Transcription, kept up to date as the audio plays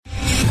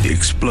The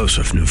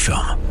explosive new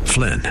film,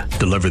 Flynn,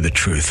 deliver the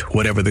truth,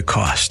 whatever the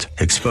cost,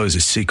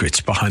 exposes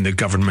secrets behind the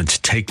government's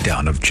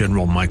takedown of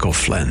General Michael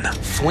Flynn.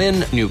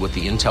 Flynn knew what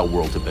the intel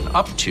world had been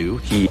up to.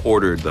 He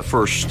ordered the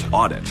first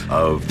audit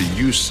of the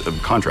use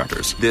of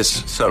contractors.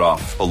 This set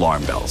off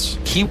alarm bells.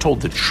 He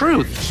told the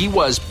truth. He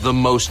was the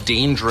most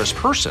dangerous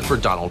person for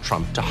Donald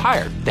Trump to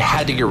hire. They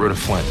had to get rid of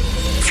Flynn.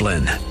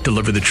 Flynn,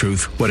 deliver the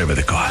truth, whatever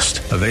the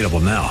cost. Available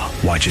now.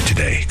 Watch it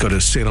today. Go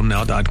to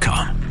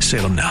salemnow.com.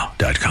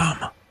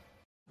 salemnow.com.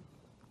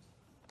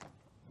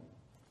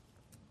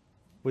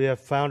 We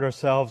have found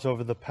ourselves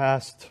over the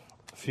past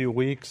few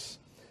weeks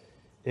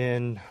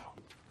in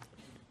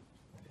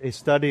a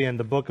study in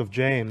the book of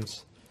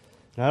James.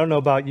 And I don't know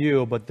about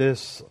you, but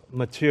this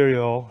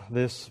material,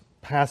 these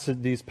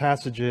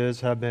passages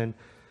have been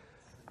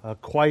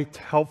quite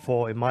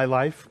helpful in my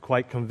life,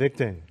 quite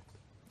convicting.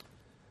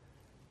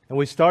 And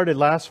we started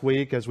last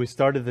week, as we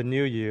started the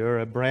new year,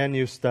 a brand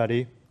new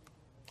study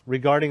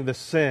regarding the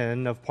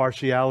sin of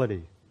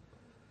partiality.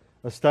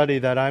 A study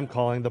that I'm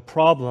calling The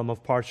Problem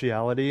of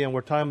Partiality, and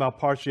we're talking about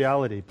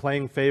partiality,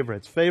 playing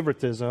favorites,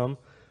 favoritism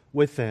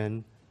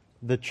within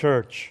the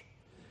church.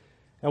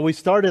 And we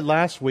started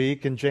last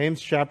week in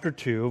James chapter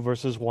 2,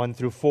 verses 1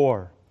 through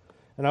 4.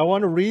 And I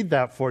want to read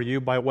that for you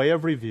by way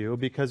of review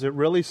because it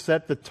really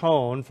set the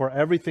tone for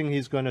everything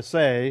he's going to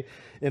say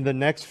in the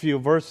next few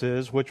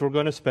verses, which we're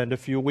going to spend a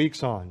few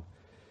weeks on.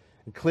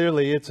 And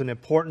clearly, it's an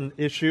important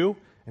issue.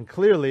 And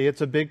clearly,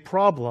 it's a big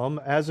problem,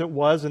 as it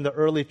was in the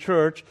early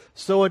church.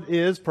 So it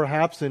is,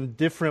 perhaps in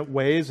different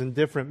ways, in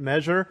different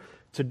measure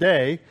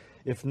today,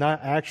 if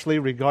not actually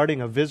regarding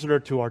a visitor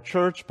to our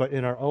church, but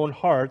in our own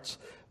hearts,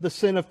 the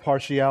sin of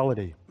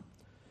partiality.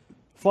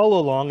 Follow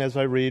along as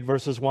I read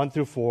verses 1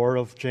 through 4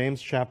 of James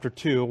chapter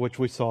 2, which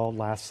we saw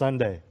last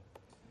Sunday.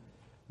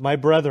 My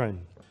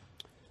brethren,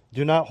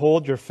 do not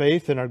hold your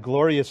faith in our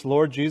glorious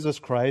Lord Jesus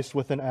Christ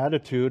with an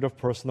attitude of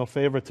personal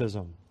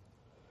favoritism.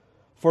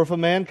 For if a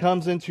man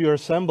comes into your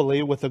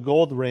assembly with a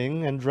gold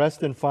ring and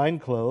dressed in fine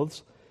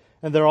clothes,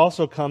 and there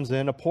also comes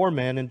in a poor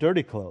man in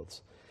dirty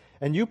clothes,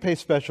 and you pay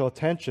special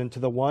attention to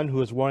the one who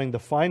is wearing the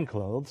fine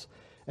clothes,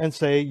 and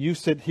say, you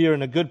sit here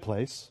in a good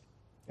place,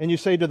 and you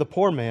say to the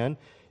poor man,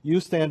 you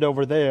stand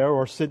over there,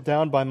 or sit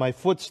down by my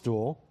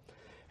footstool,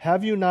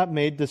 have you not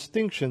made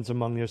distinctions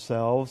among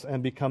yourselves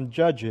and become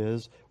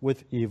judges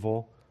with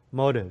evil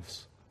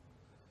motives?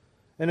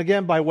 And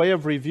again, by way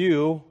of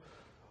review,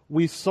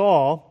 we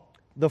saw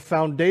the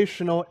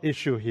foundational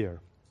issue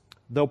here.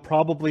 Though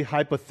probably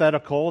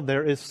hypothetical,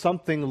 there is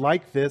something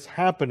like this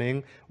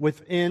happening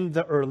within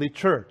the early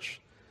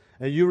church.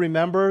 And you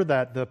remember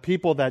that the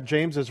people that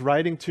James is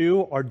writing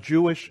to are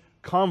Jewish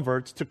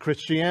converts to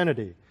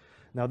Christianity.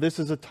 Now, this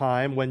is a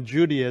time when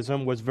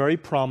Judaism was very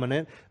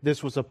prominent.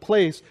 This was a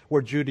place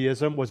where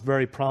Judaism was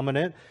very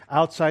prominent.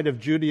 Outside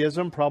of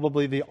Judaism,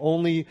 probably the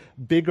only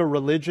bigger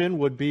religion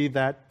would be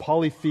that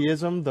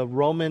polytheism, the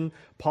Roman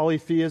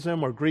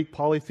polytheism or Greek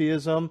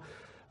polytheism.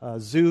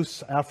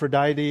 Zeus,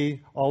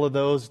 Aphrodite, all of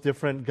those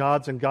different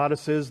gods and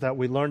goddesses that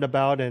we learned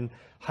about in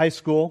high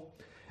school.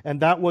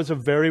 And that was a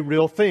very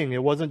real thing.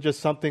 It wasn't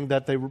just something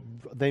that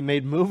they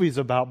made movies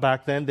about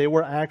back then. They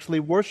were actually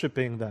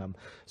worshiping them.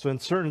 So in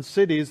certain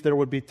cities, there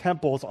would be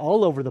temples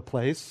all over the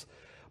place.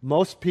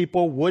 Most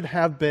people would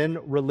have been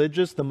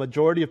religious. The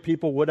majority of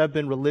people would have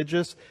been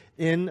religious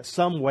in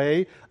some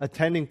way,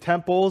 attending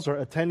temples or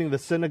attending the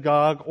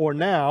synagogue, or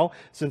now,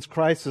 since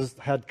Christ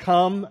had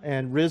come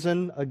and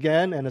risen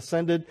again and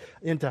ascended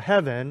into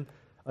heaven,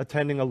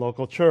 attending a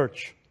local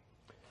church.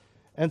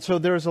 And so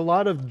there's a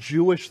lot of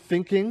Jewish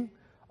thinking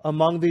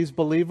among these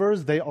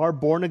believers. They are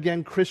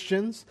born-again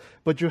Christians,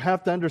 but you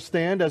have to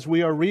understand, as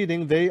we are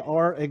reading, they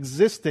are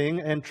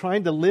existing and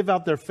trying to live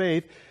out their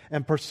faith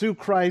and pursue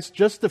Christ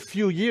just a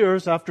few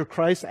years after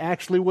Christ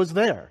actually was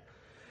there.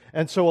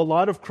 And so a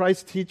lot of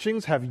Christ's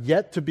teachings have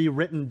yet to be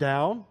written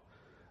down.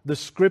 The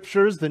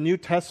Scriptures, the New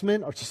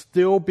Testament, are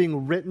still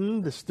being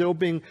written. They're still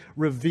being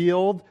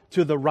revealed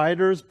to the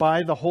writers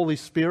by the Holy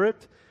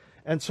Spirit.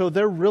 And so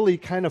they're really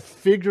kind of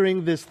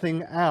figuring this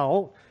thing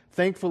out.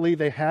 Thankfully,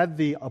 they had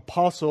the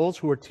apostles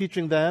who were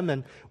teaching them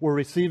and were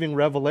receiving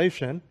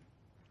revelation.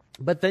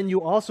 But then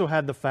you also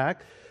had the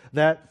fact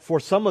that for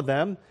some of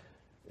them,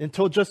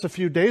 until just a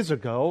few days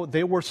ago,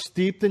 they were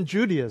steeped in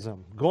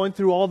Judaism, going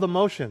through all the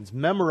motions,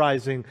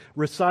 memorizing,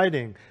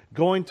 reciting,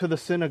 going to the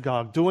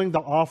synagogue, doing the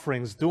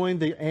offerings, doing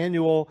the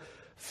annual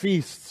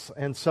feasts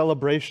and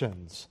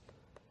celebrations.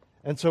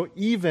 And so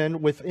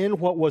even within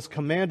what was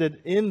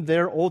commanded in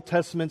their Old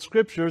Testament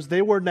scriptures,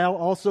 they were now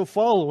also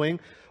following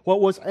what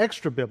was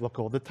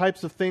extra-biblical, the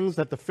types of things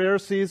that the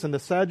Pharisees and the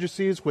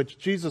Sadducees, which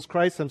Jesus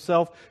Christ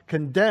himself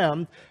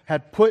condemned,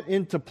 had put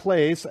into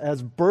place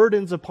as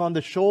burdens upon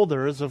the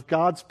shoulders of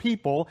God's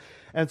people.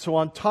 And so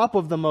on top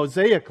of the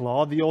Mosaic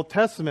law, the Old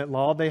Testament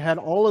law, they had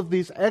all of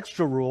these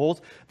extra rules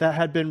that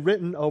had been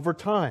written over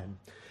time.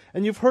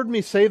 And you've heard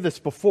me say this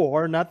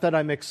before, not that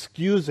I'm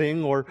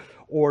excusing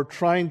or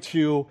trying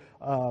to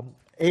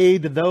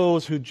aid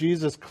those who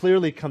Jesus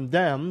clearly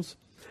condemns,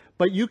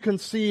 But you can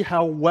see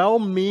how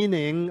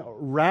well-meaning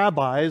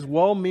rabbis,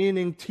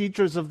 well-meaning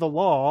teachers of the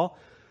law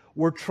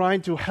were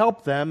trying to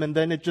help them, and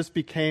then it just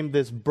became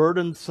this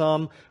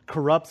burdensome,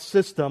 corrupt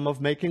system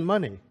of making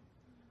money.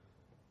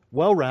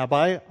 Well,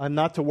 Rabbi, I'm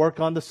not to work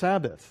on the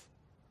Sabbath.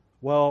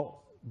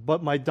 Well,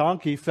 but my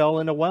donkey fell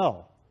in a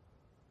well.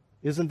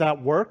 Isn't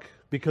that work?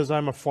 Because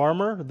I'm a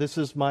farmer?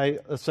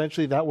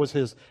 Essentially that was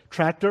his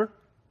tractor?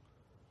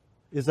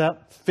 Is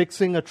that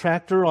fixing a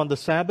tractor on the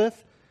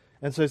Sabbath?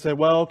 And so they said,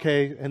 well,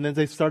 okay. And then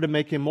they started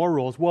making more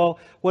rules. Well,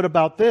 what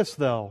about this,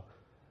 though?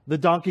 The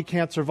donkey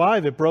can't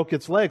survive. It broke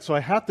its leg, so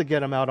I have to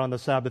get him out on the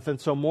Sabbath. And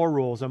so more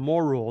rules and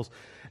more rules.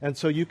 And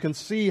so you can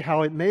see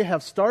how it may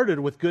have started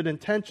with good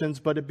intentions,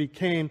 but it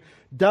became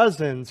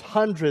dozens,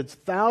 hundreds,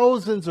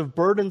 thousands of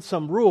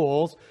burdensome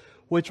rules,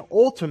 which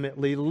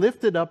ultimately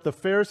lifted up the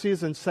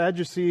Pharisees and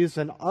Sadducees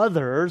and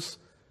others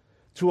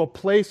to a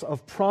place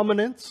of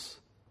prominence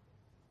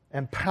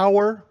and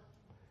power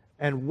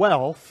and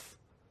wealth.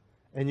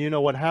 And you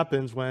know what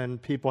happens when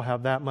people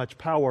have that much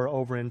power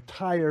over an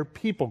entire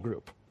people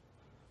group.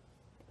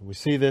 We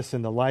see this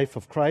in the life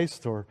of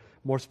Christ, or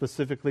more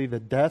specifically, the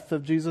death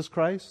of Jesus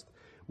Christ.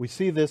 We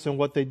see this in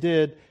what they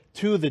did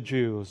to the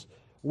Jews,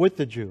 with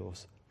the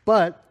Jews.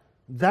 But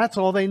that's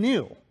all they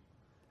knew.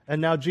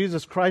 And now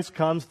Jesus Christ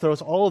comes,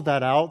 throws all of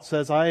that out,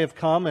 says, I have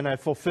come and I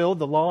fulfilled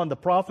the law and the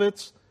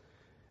prophets.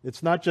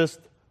 It's not just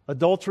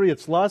adultery,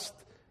 it's lust.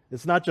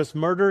 It's not just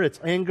murder,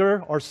 it's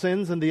anger, our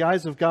sins in the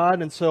eyes of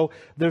God. And so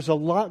there's a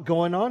lot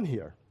going on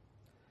here.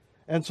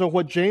 And so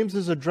what James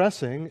is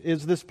addressing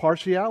is this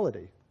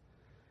partiality.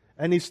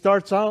 And he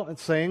starts out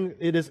saying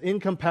it is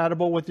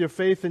incompatible with your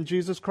faith in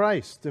Jesus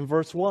Christ in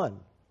verse 1.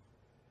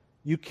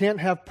 You can't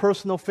have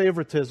personal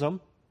favoritism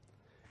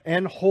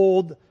and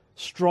hold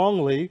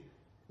strongly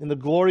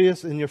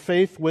in your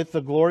faith with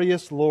the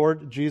glorious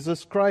Lord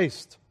Jesus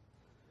Christ.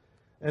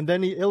 And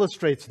then he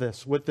illustrates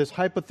this with this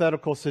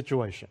hypothetical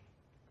situation.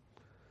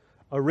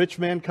 A rich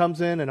man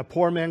comes in and a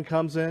poor man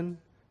comes in.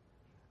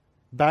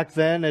 Back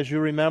then, as you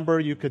remember,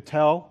 you could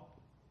tell,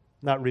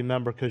 not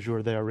remember because you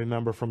were there,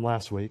 remember from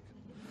last week.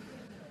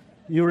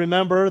 You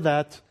remember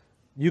that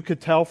you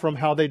could tell from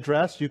how they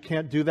dress. You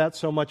can't do that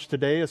so much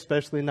today,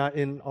 especially not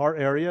in our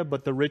area,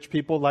 but the rich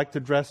people like to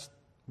dress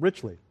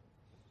richly.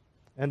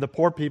 And the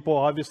poor people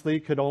obviously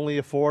could only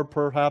afford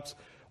perhaps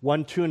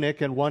one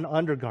tunic and one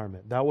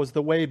undergarment. That was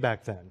the way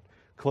back then.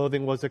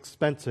 Clothing was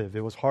expensive.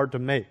 It was hard to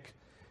make.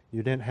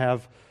 You didn't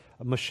have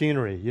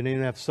machinery. You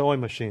didn't have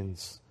sewing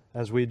machines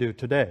as we do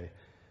today.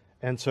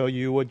 And so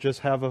you would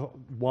just have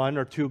one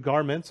or two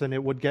garments and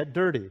it would get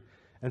dirty.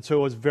 And so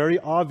it was very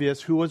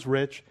obvious who was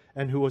rich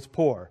and who was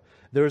poor.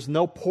 There is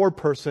no poor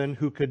person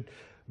who could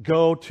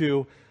go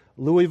to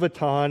Louis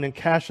Vuitton and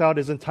cash out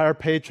his entire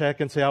paycheck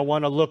and say, I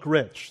want to look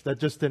rich. That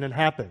just didn't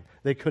happen.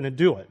 They couldn't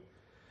do it.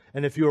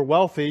 And if you were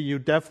wealthy, you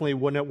definitely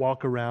wouldn't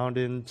walk around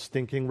in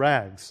stinking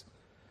rags.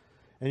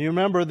 And you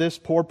remember this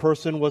poor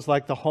person was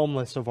like the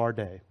homeless of our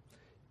day.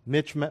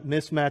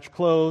 Mismatched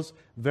clothes,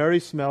 very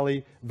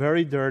smelly,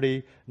 very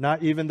dirty,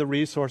 not even the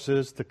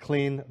resources to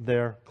clean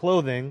their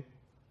clothing,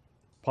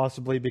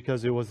 possibly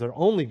because it was their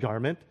only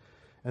garment,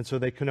 and so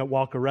they couldn't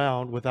walk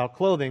around without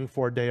clothing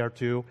for a day or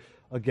two,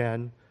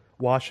 again,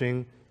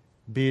 washing,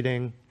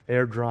 beating,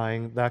 air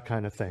drying, that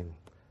kind of thing.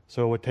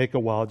 So it would take a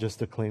while just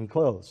to clean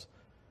clothes.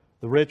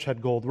 The rich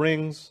had gold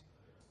rings.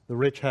 The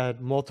rich had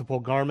multiple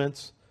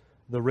garments.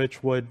 The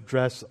rich would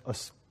dress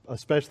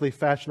especially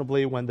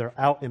fashionably when they're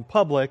out in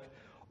public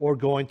or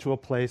going to a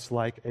place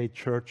like a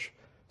church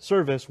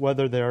service,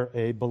 whether they're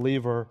a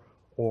believer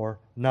or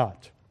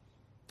not.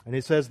 And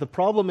he says the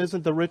problem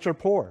isn't the rich or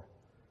poor.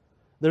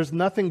 There's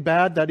nothing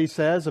bad that he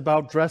says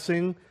about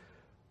dressing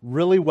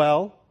really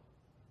well,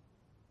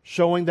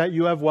 showing that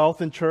you have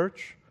wealth in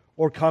church,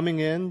 or coming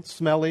in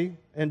smelly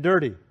and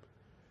dirty.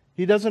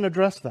 He doesn't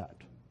address that.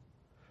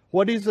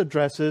 What he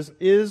addresses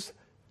is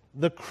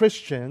the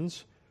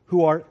Christians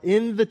who are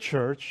in the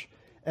church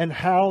and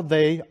how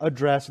they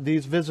address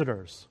these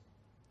visitors.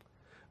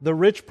 The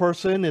rich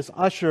person is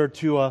ushered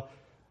to a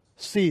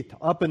seat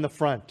up in the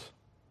front,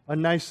 a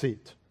nice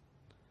seat.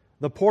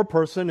 The poor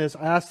person is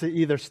asked to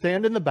either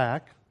stand in the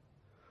back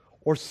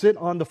or sit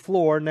on the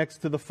floor next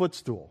to the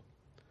footstool.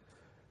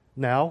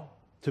 Now,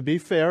 to be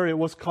fair, it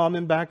was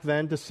common back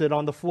then to sit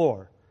on the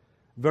floor.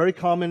 Very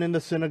common in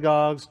the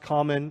synagogues,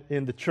 common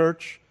in the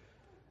church.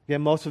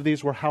 Again, most of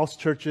these were house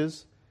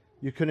churches.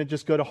 You couldn't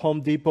just go to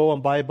Home Depot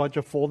and buy a bunch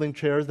of folding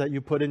chairs that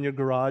you put in your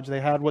garage. They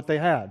had what they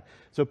had.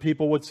 So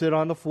people would sit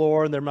on the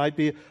floor, and there might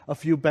be a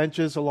few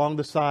benches along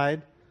the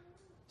side,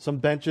 some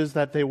benches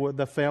that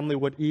the family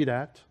would eat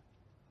at.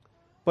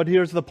 But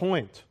here's the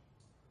point.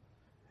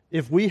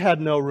 If we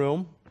had no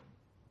room,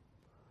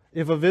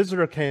 if a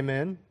visitor came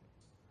in,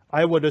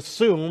 I would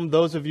assume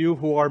those of you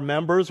who are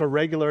members or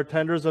regular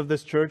attenders of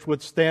this church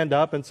would stand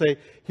up and say,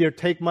 here,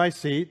 take my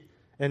seat,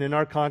 and in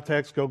our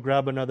context, go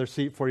grab another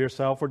seat for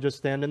yourself or just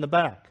stand in the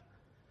back.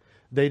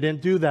 They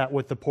didn't do that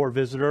with the poor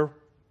visitor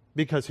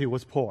because he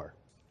was poor.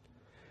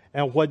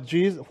 And what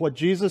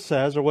Jesus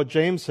says, or what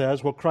James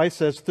says, what Christ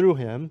says through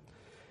him,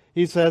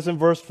 He says in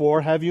verse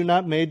 4, "Have you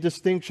not made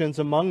distinctions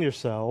among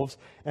yourselves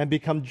and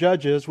become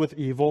judges with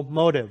evil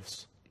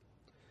motives?"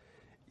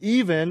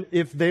 Even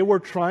if they were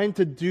trying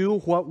to do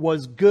what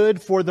was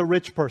good for the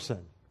rich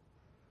person,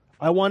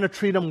 I want to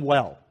treat him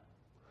well.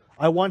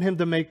 I want him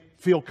to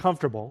feel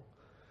comfortable.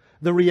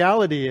 The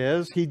reality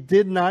is he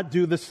did not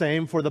do the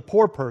same for the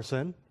poor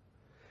person.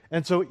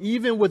 And so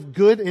even with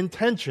good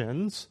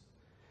intentions,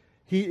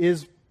 he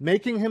is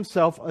making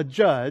himself a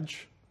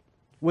judge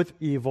with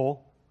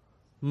evil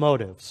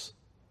motives,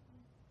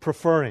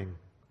 preferring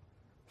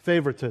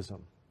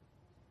favoritism.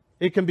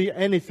 It can be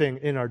anything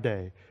in our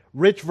day.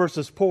 Rich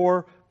versus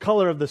poor,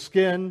 color of the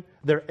skin,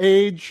 their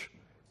age,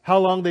 how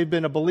long they've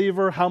been a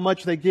believer, how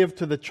much they give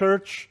to the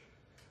church,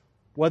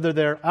 whether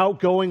they're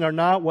outgoing or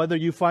not, whether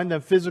you find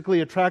them physically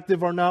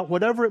attractive or not,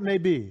 whatever it may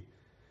be.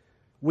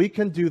 We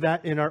can do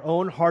that in our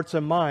own hearts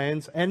and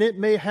minds, and it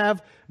may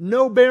have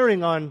no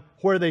bearing on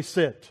where they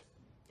sit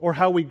or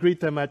how we greet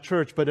them at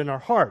church, but in our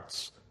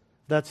hearts,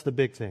 that's the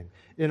big thing.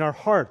 In our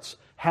hearts,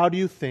 how do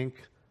you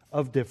think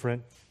of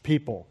different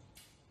people?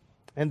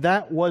 And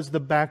that was the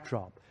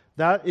backdrop.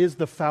 That is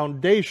the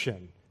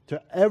foundation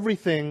to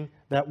everything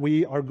that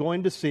we are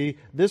going to see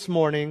this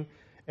morning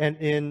and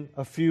in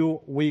a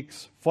few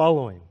weeks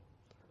following.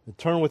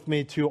 Turn with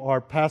me to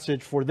our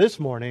passage for this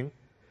morning,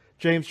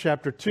 James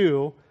chapter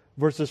 2,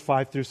 verses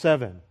 5 through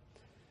 7.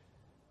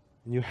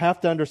 And you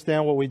have to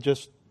understand what we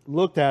just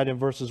looked at in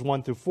verses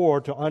 1 through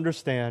 4 to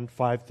understand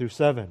 5 through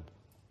 7.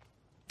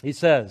 He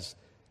says,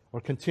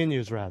 or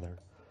continues rather,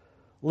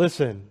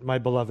 "Listen, my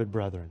beloved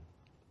brethren,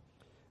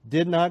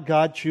 did not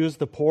God choose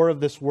the poor of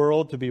this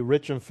world to be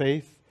rich in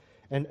faith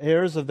and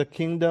heirs of the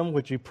kingdom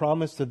which He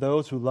promised to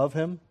those who love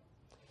Him?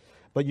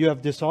 But you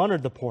have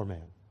dishonored the poor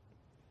man.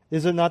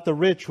 Is it not the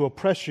rich who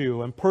oppress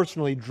you and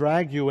personally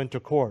drag you into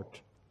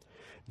court?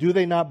 Do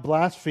they not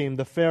blaspheme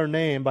the fair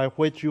name by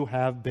which you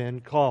have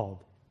been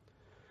called?"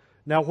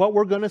 Now, what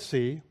we're going to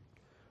see,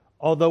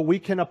 although we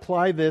can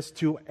apply this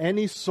to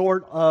any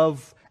sort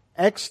of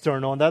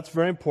external, and that's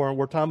very important,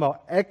 we're talking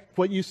about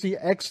what you see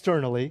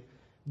externally,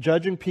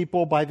 judging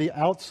people by the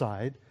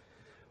outside.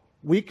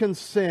 We can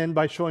sin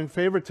by showing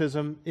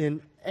favoritism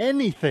in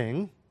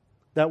anything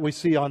that we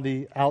see on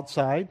the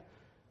outside,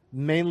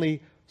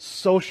 mainly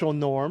social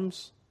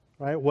norms,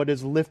 right? What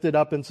is lifted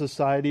up in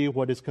society,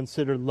 what is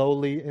considered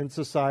lowly in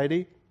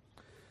society.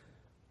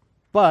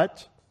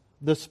 But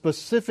the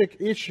specific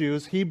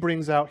issues he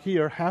brings out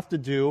here have to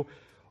do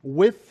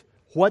with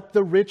what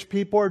the rich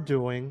people are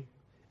doing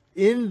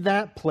in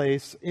that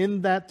place,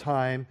 in that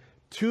time,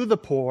 to the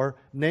poor,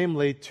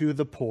 namely to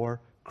the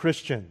poor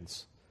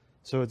Christians.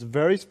 So it's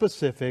very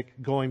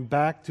specific, going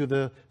back to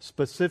the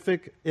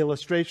specific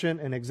illustration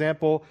and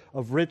example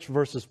of rich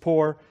versus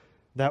poor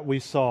that we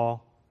saw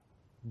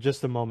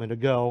just a moment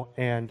ago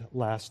and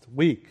last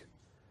week.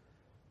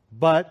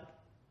 But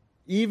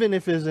even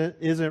if it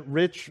isn't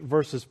rich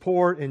versus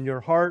poor in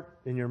your heart,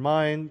 in your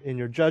mind, in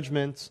your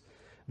judgments,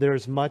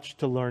 there's much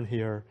to learn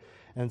here.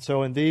 And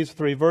so in these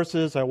 3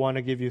 verses, I want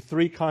to give you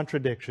 3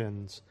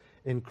 contradictions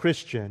in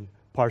Christian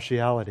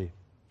partiality.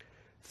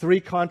 3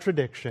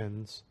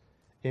 contradictions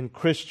in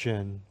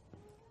Christian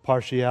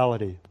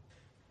partiality.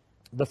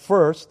 The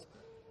first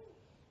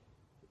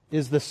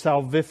is the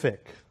salvific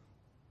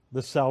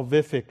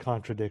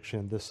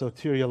contradiction, the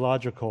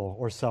soteriological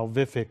or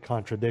salvific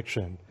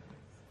contradiction.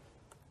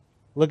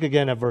 Look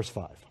again at verse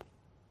 5.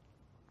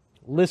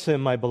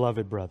 "Listen, my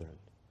beloved brethren,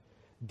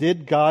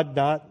 did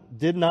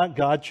not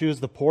God choose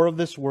the poor of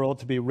this world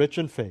to be rich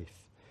in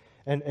faith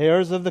and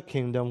heirs of the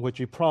kingdom which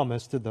He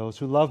promised to those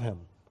who love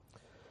Him?"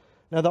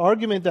 Now, the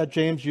argument that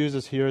James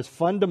uses here is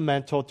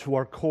fundamental to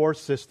our core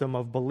system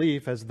of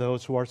belief as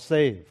those who are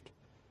saved.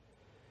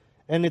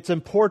 And its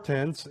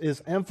importance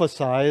is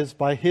emphasized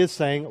by his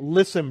saying,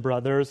 "Listen,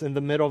 brothers," in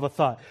the middle of a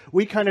thought.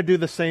 We kind of do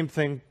the same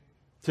thing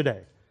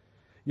today.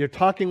 You're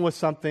talking with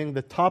something,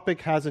 the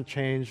topic hasn't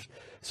changed.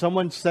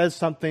 Someone says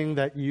something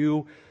that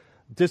you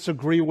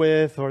disagree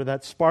with or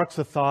that sparks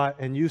a thought,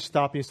 and you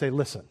stop and you say,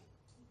 "Listen,"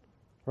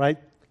 right?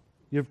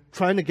 You're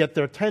trying to get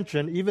their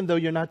attention even though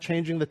you're not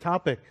changing the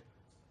topic.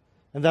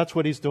 And that's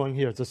what he's doing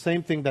here. It's the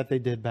same thing that they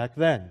did back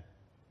then.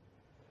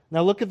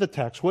 Now look at the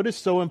text. What is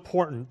so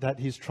important that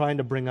he's trying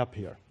to bring up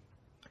here?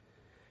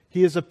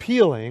 He is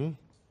appealing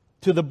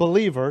to the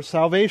believer's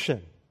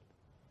salvation.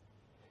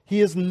 He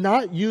is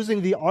not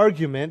using the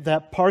argument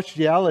that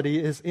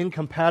partiality is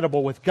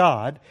incompatible with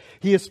God.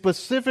 He is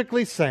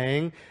specifically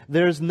saying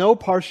there's no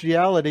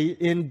partiality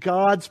in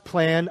God's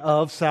plan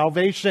of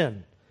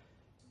salvation,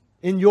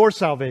 in your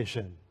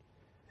salvation,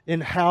 in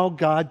how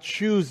God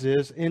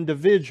chooses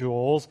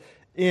individuals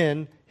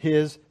in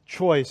His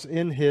choice,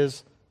 in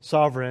His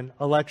sovereign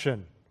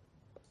election.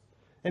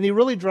 And he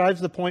really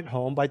drives the point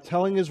home by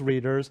telling his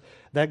readers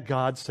that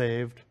God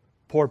saved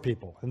poor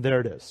people. And there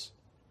it is.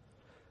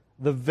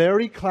 The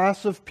very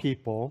class of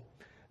people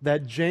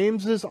that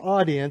James's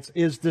audience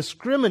is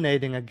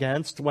discriminating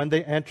against when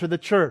they enter the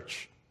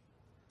church.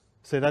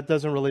 Say, that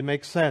doesn't really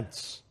make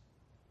sense.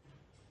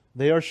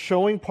 They are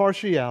showing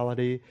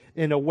partiality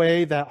in a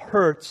way that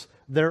hurts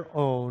their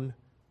own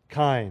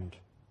kind.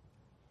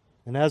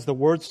 And as the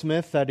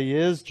wordsmith that he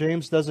is,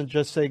 James doesn't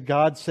just say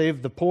God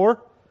saved the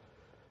poor,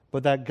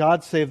 but that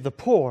God saved the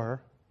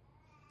poor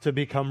to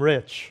become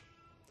rich.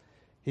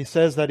 He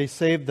says that he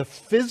saved the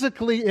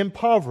physically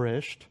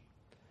impoverished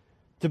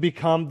to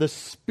become the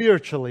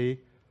spiritually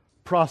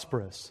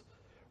prosperous,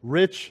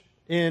 rich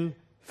in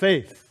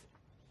faith.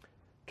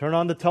 Turn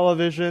on the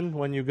television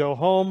when you go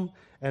home,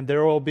 and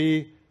there will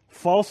be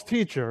false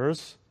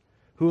teachers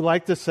who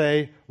like to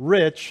say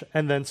rich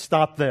and then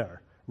stop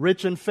there.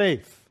 Rich in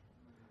faith.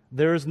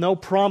 There is no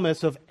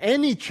promise of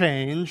any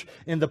change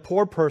in the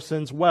poor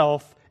person's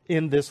wealth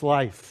in this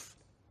life.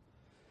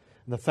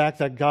 And the fact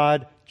that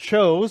God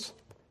chose,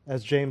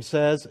 as James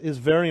says, is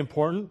very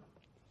important,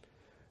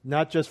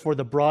 not just for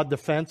the broad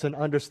defense and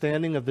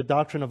understanding of the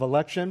doctrine of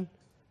election,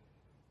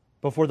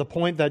 but for the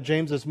point that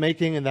James is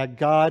making in that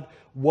God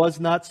was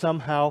not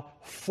somehow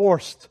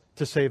forced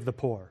to save the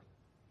poor.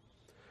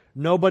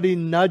 Nobody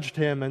nudged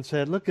him and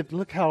said, look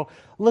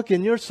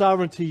in your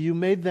sovereignty, you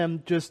made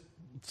them just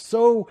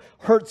so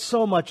hurt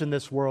so much in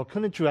this world.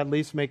 Couldn't you at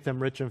least make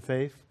them rich in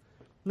faith?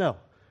 No.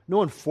 No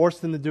one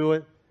forced him to do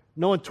it.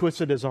 No one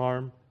twisted his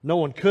arm. No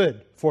one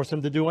could force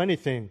him to do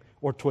anything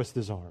or twist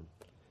his arm.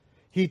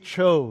 He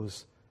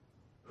chose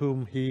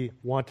whom he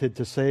wanted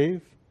to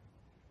save.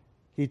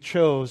 He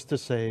chose to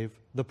save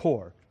the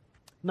poor.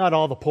 Not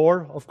all the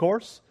poor, of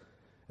course.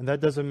 And that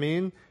doesn't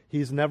mean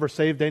he's never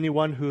saved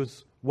anyone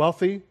who's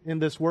wealthy in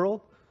this world.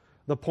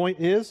 The point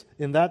is,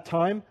 in that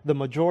time, the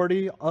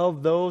majority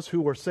of those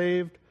who were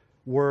saved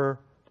were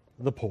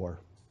the poor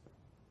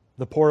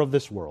of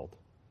this world.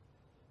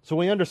 So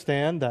we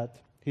understand that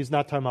he's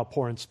not talking about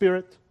poor in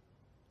spirit,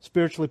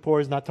 spiritually poor.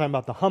 He's not talking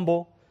about the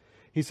humble.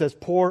 He says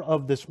poor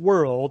of this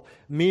world,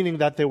 meaning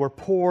that they were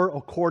poor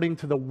according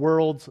to the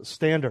world's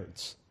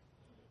standards.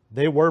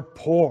 They were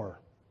poor.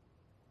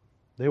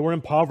 They were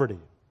in poverty,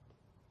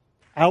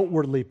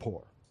 outwardly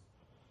poor.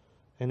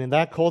 And in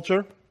that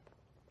culture,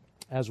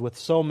 as with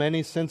so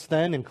many since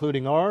then,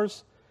 including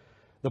ours,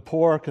 the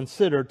poor are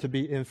considered to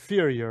be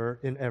inferior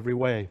in every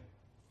way.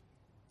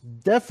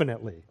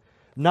 Definitely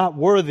not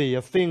worthy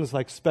of things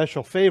like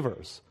special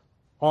favors,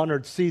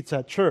 honored seats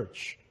at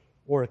church,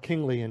 or a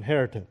kingly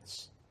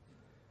inheritance.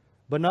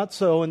 But not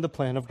so in the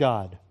plan of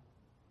God.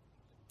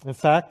 In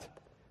fact,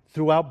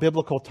 throughout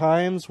biblical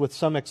times, with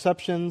some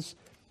exceptions,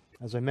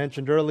 as I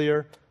mentioned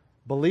earlier,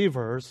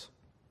 believers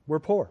were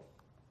poor.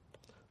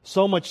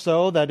 So much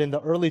so that in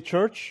the early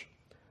church,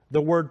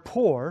 the word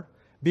poor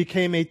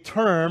became a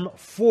term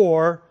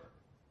for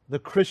the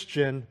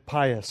Christian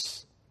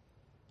pious,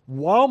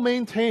 while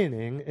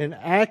maintaining an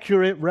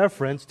accurate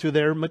reference to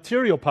their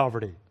material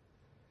poverty,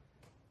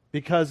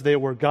 because they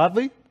were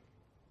godly,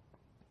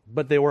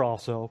 but they were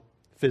also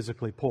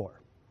physically poor.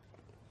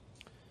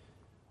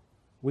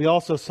 We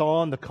also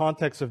saw in the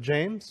context of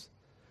James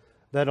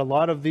that a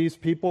lot of these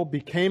people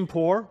became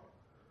poor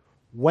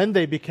when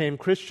they became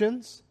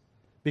Christians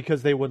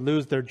because they would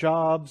lose their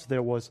jobs.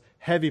 There was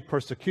heavy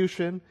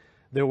persecution.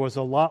 There was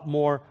a lot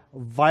more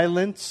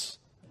violence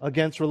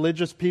against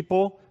religious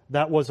people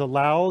that was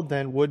allowed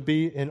than would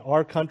be in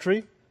our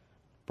country,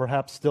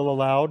 perhaps still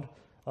allowed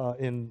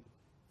in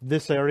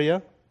this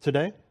area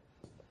today.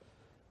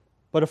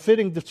 But a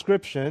fitting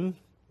description,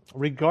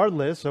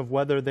 regardless of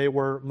whether they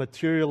were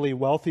materially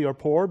wealthy or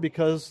poor,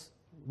 because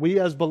we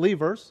as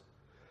believers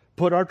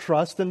put our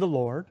trust in the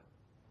Lord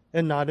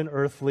and not in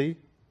earthly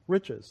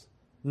riches,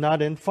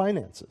 not in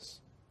finances.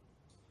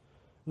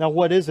 Now,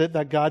 what is it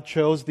that God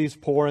chose these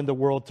poor in the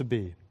world to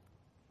be?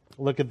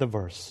 Look at the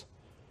verse.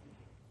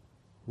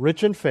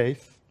 Rich in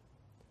faith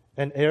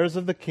and heirs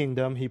of the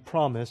kingdom he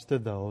promised to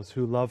those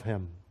who love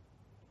him.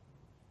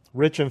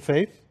 Rich in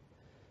faith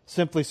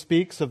simply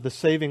speaks of the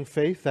saving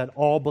faith that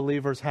all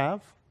believers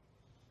have,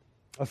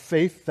 a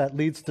faith that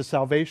leads to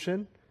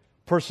salvation,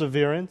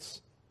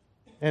 perseverance,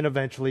 and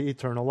eventually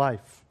eternal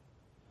life.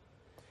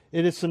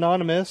 It is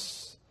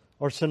synonymous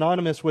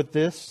with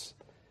this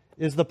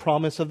is the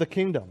promise of the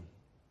kingdom.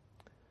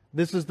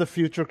 This is the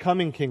future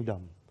coming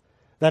kingdom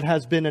that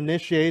has been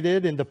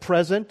initiated in the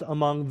present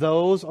among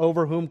those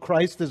over whom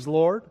Christ is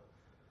Lord,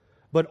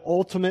 but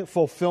ultimate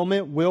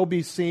fulfillment will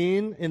be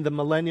seen in the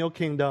millennial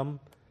kingdom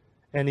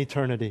and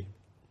eternity.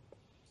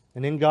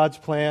 And in God's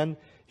plan,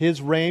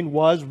 His reign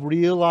was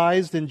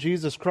realized in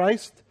Jesus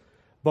Christ,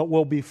 but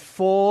will be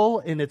full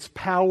in its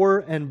power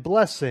and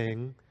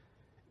blessing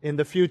in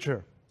the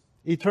future,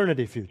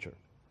 eternity future.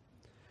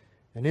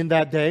 And in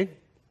that day,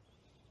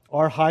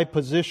 our high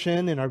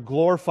position in our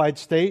glorified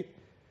state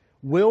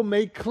will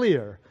make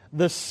clear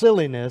the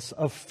silliness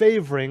of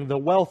favoring the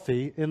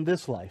wealthy in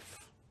this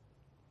life.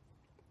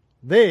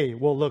 They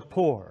will look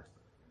poor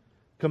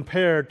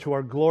compared to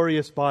our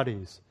glorious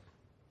bodies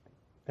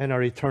and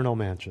our eternal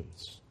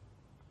mansions.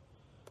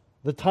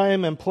 The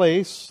time and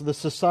place, the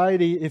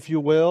society, if you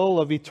will,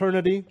 of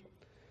eternity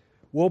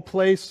will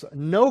place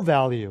no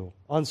value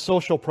on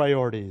social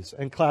priorities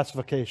and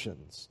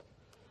classifications,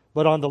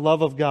 but on the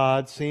love of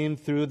God seen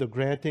through the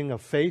granting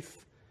of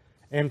faith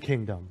and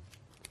kingdom.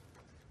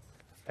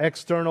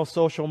 External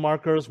social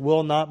markers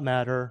will not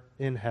matter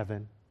in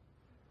heaven.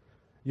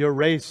 Your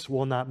race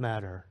will not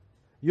matter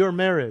Your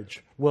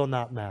marriage will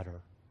not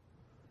matter.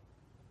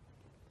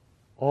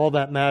 All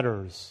that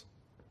matters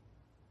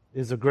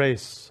is the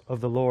grace of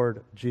the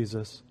Lord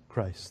Jesus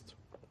Christ.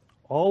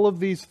 All of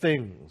these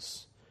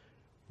things,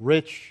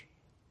 rich,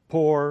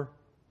 poor,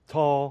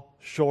 tall,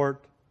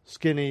 short,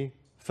 skinny,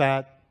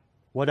 fat,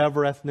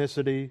 whatever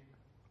ethnicity,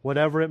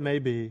 whatever it may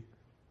be,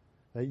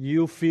 that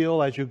you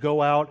feel as you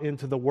go out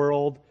into the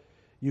world,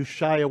 you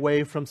shy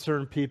away from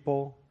certain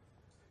people,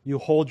 you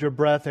hold your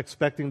breath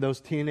expecting those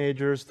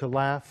teenagers to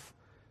laugh,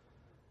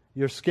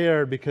 you're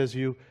scared because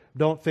you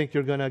don't think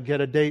you're going to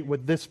get a date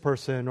with this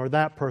person or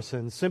that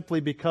person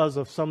simply because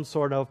of some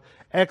sort of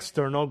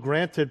external,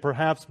 granted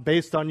perhaps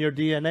based on your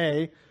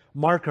DNA,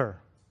 marker.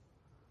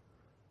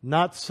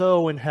 Not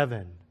so in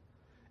heaven.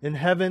 In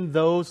heaven,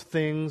 those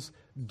things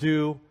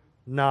do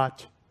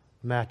not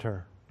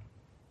matter.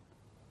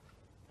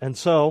 And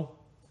so,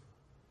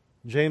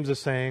 James is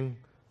saying,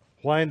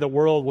 why in the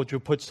world would you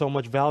put so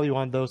much value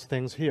on those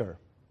things here?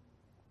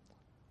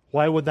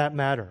 Why would that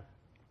matter?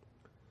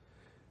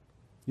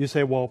 You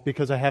say, well,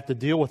 because I have to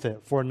deal with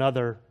it for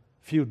another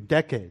few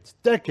decades.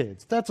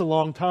 Decades, that's a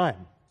long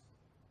time.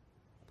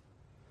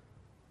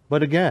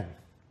 But again,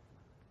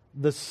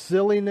 the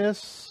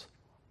silliness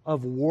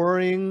of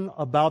worrying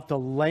about the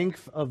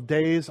length of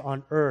days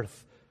on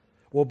earth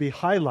will be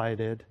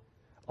highlighted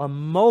a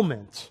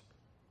moment,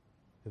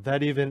 if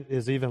that even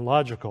is even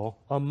logical,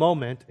 a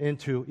moment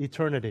into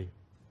eternity.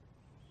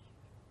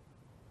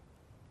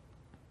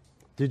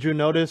 Did you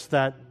notice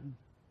that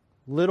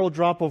little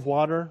drop of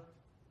water?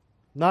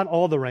 Not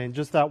all the rain,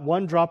 just that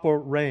one drop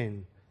of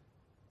rain.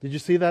 Did you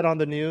see that on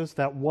the news?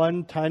 That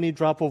one tiny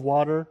drop of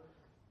water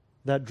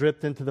that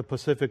dripped into the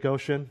Pacific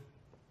Ocean?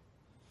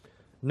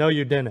 No,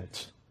 you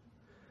didn't.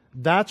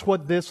 That's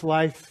what this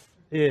life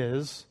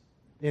is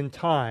in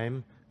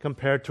time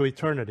compared to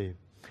eternity.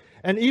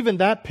 And even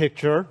that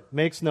picture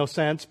makes no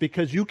sense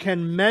because you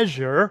can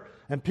measure,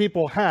 and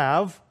people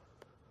have,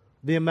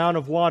 the amount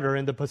of water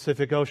in the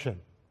Pacific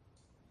Ocean.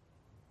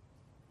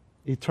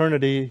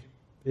 Eternity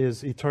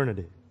is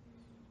eternity.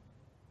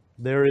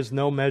 There is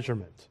no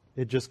measurement.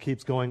 It just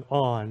keeps going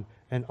on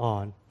and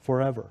on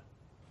forever.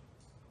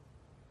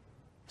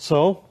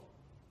 So,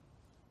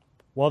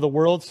 while the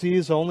world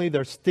sees only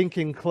their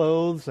stinking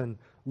clothes and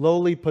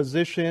lowly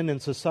position in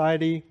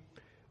society,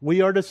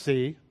 we are to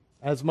see,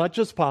 as much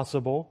as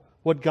possible,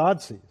 what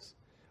God sees.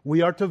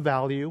 We are to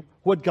value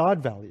what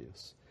God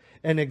values.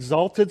 An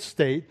exalted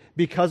state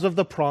because of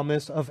the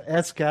promise of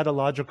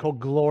eschatological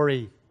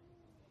glory.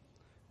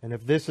 And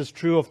if this is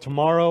true of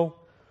tomorrow,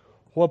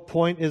 what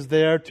point is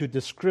there to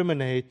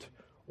discriminate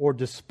or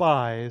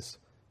despise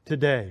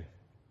today?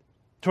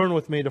 Turn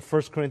with me to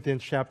 1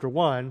 Corinthians chapter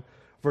 1,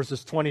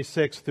 verses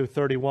 26 through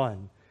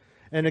 31.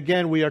 And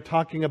again, we are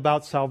talking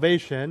about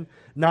salvation,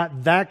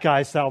 not that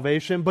guy's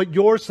salvation, but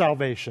your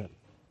salvation.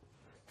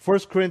 1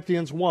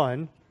 Corinthians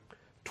 1,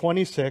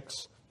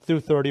 26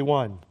 through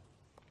 31.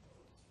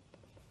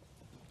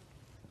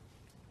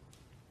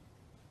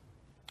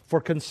 For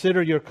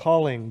consider your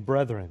calling,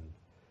 brethren,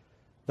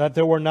 that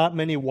there were not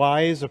many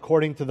wise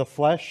according to the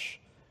flesh,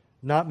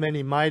 not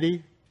many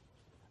mighty,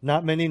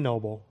 not many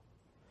noble.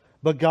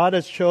 But God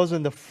has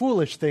chosen the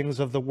foolish things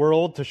of the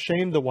world to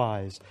shame the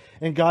wise.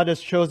 And God has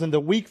chosen the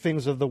weak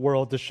things of the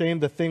world to shame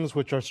the things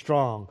which are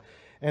strong.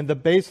 And the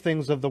base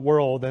things of the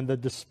world and the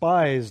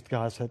despised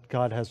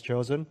God has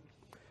chosen,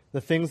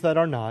 the things that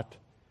are not,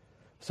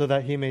 so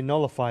that he may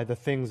nullify the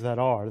things that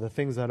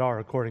are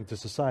according to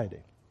society.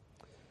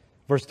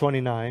 Verse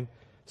 29,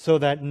 so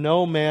that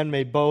no man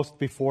may boast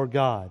before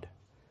God.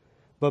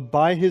 But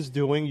by his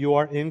doing you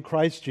are in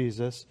Christ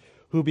Jesus,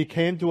 who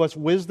became to us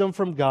wisdom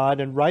from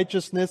God and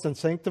righteousness and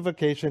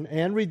sanctification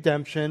and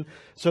redemption,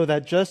 so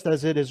that just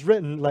as it is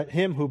written, let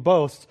him who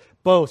boasts,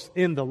 boast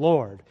in the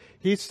Lord.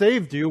 He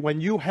saved you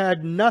when you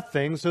had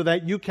nothing, so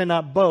that you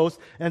cannot boast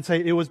and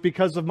say, it was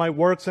because of my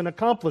works and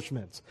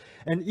accomplishments.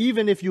 And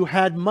even if you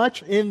had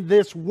much in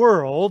this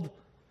world,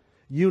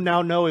 you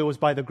now know it was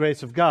by the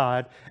grace of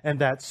God, and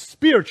that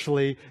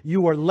spiritually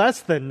you are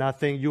less than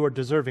nothing, you are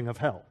deserving of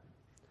hell.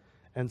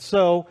 And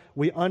so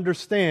we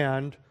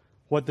understand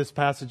what this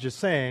passage is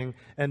saying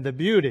and the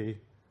beauty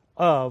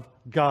of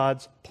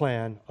God's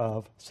plan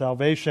of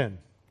salvation.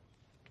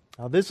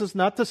 Now, this is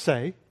not to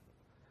say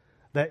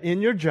that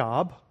in your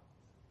job,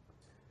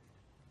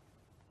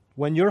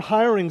 when you're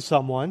hiring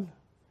someone,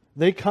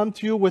 they come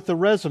to you with a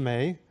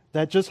resume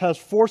that just has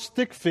 4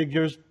 stick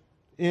figures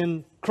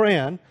in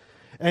crayon,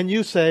 and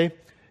you say,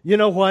 you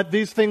know what,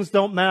 these things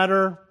don't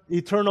matter,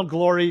 eternal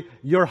glory,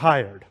 you're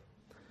hired.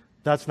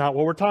 That's not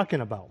what we're talking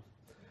about.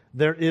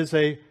 There is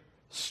a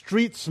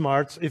street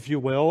smarts, if you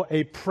will,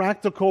 a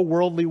practical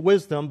worldly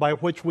wisdom by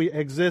which we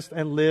exist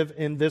and live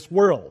in this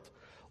world.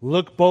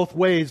 Look both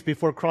ways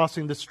before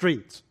crossing the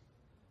streets,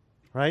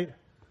 right?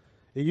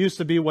 It used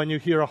to be when you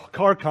hear a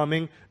car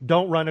coming,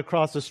 don't run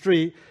across the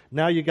street.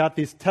 Now you got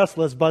these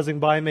Teslas buzzing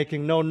by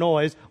making no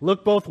noise.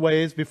 Look both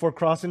ways before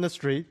crossing the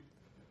street,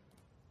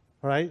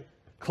 right?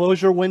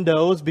 Close your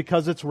windows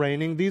because it's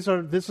raining.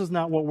 This is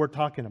not what we're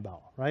talking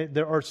about, right?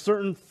 There are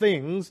certain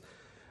things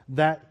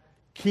that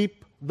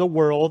keep the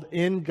world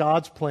in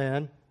God's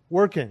plan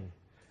working.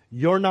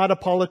 You're not a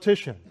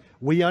politician.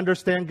 We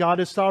understand God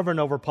is sovereign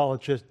over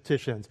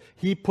politicians.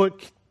 He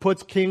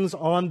puts kings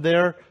on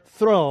their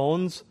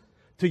thrones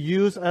to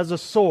use as a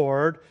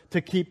sword to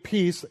keep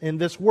peace in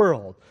this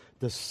world.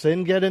 Does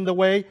sin get in the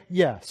way?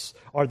 Yes.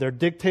 Are there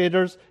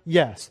dictators?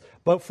 Yes.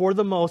 But for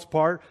the most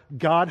part,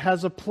 God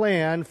has a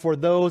plan for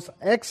those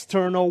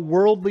external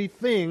worldly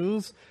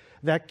things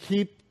that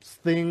keeps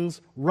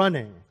things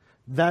running.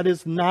 That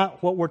is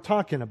not what we're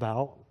talking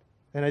about,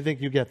 and I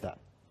think you get that.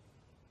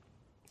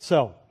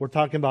 So, we're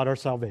talking about our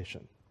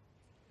salvation.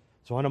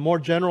 So on a more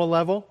general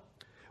level,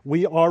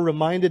 we are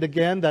reminded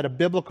again that a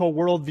biblical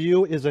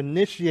worldview is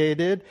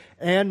initiated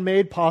and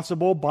made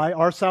possible by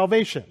our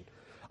salvation.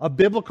 A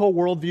biblical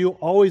worldview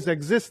always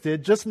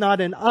existed, just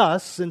not in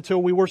us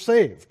until we were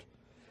saved.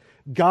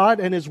 God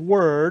and His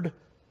Word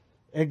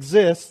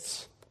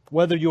exists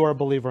whether you are a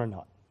believer or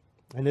not.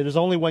 And it is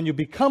only when you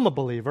become a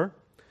believer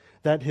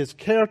that His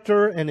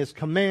character and His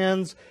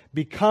commands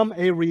become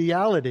a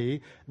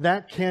reality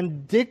that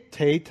can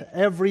dictate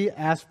every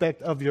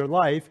aspect of your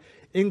life,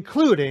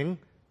 including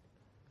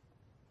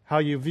how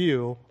you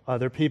view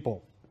other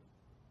people.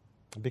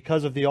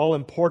 Because of the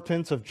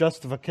all-importance of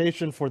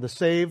justification for the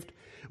saved,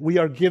 we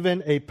are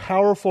given a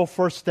powerful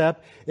first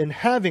step in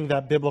having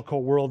that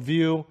biblical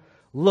worldview.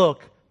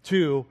 Look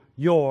to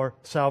your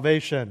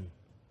salvation.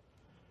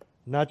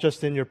 Not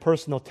just in your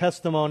personal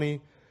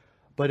testimony,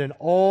 but in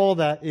all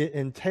that it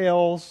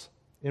entails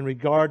in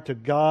regard to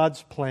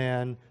God's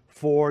plan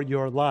for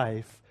your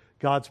life,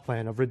 God's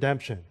plan of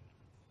redemption.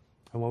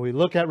 And when we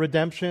look at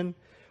redemption,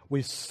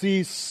 we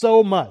see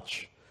so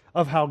much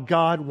of how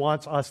God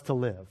wants us to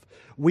live.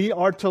 We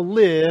are to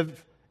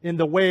live in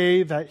the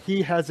way that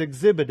He has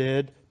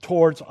exhibited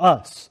towards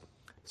us.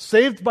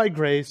 Saved by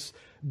grace,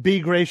 be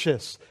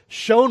gracious.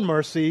 Shown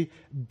mercy,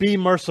 be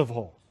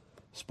merciful.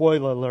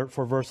 Spoiler alert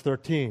for verse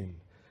 13.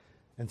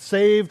 And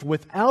saved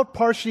without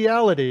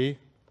partiality,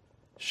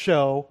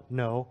 show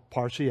no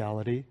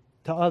partiality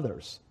to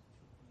others.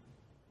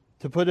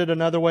 To put it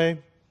another way,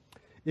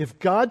 if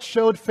God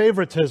showed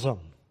favoritism,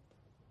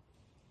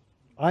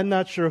 I'm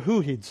not sure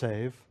who He'd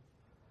save,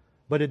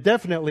 but it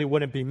definitely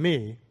wouldn't be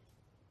me,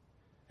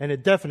 and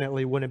it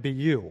definitely wouldn't be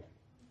you.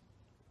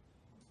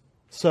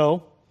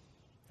 So,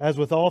 as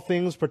with all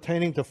things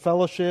pertaining to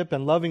fellowship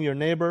and loving your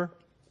neighbor,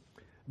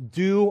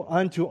 do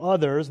unto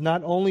others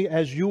not only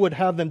as you would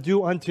have them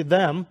do unto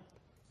them,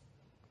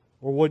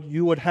 or what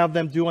you would have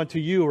them do unto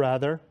you,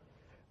 rather,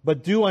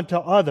 but do unto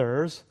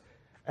others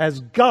as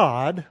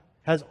God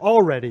has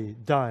already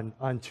done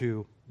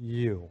unto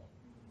you.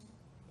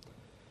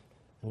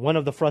 One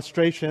of the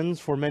frustrations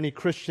for many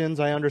Christians,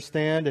 I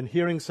understand, in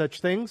hearing such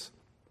things,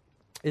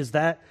 is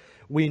that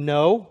we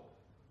know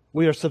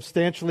we are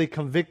substantially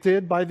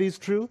convicted by these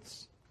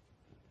truths,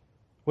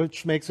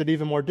 which makes it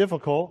even more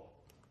difficult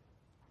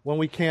when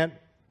we can't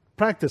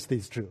practice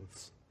these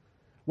truths,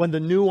 when the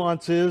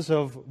nuances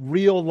of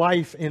real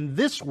life in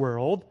this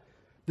world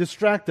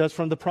distract us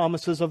from the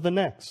promises of the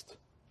next.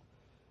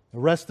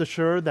 Rest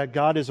assured that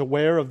God is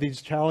aware of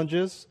these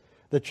challenges,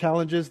 the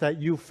challenges that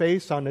you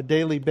face on a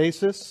daily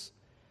basis,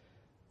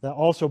 that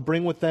also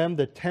bring with them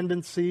the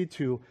tendency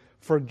to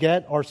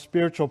forget our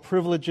spiritual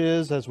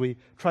privileges as we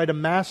try to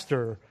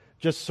master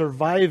just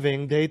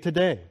surviving day to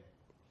day.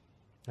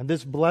 And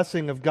this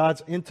blessing of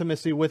God's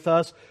intimacy with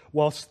us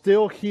while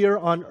still here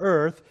on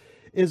earth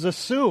is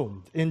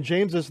assumed in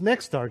James's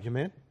next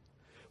argument,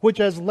 which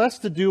has less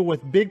to do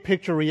with big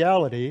picture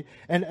reality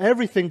and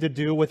everything to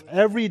do with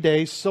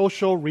everyday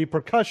social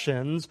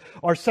repercussions.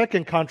 Our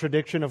second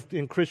contradiction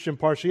in Christian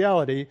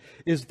partiality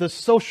is the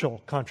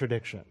social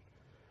contradiction.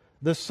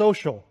 The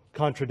social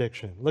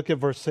contradiction. Look at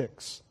verse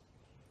 6.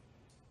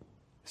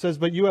 It says,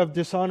 "But you have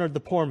dishonored the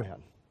poor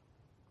man.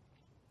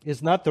 Is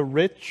it not the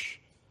rich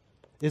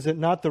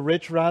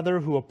rather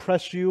who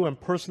oppress you and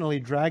personally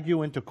drag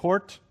you into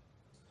court?"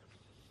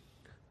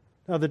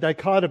 Now, the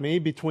dichotomy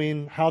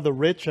between how the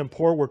rich and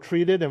poor were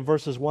treated in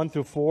verses 1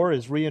 through 4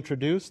 is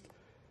reintroduced.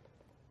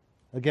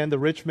 Again, the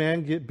rich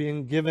man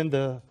being given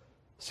the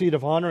seat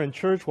of honor in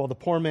church, while the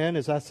poor man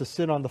is asked to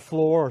sit on the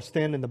floor or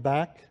stand in the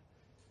back.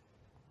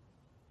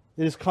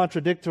 It is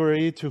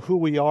contradictory to who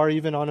we are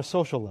even on a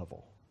social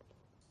level.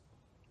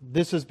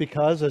 This is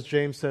because, as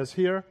James says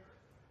here,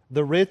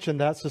 the rich in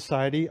that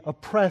society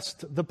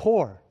oppressed the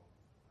poor.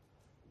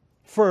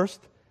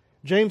 First,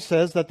 James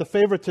says that the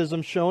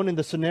favoritism shown in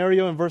the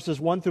scenario in verses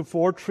 1 through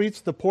 4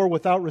 treats the poor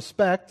without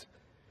respect.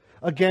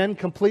 Again,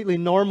 completely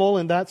normal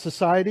in that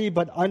society,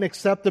 but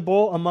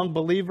unacceptable among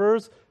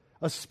believers,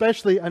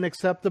 especially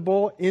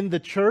unacceptable in the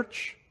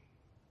church.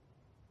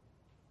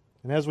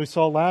 And as we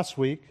saw last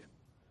week,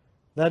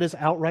 that is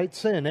outright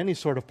sin, any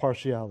sort of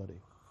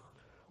partiality.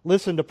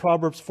 Listen to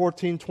Proverbs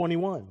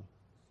 14:21.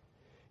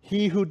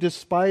 "He who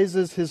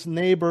despises his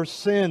neighbor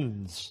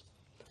sins,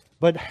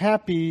 but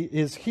happy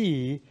is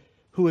he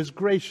who is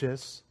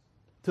gracious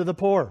to the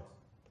poor."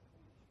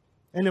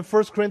 And in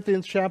 1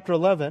 Corinthians chapter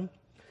 11,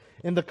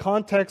 in the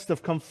context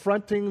of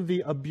confronting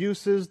the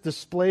abuses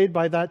displayed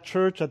by that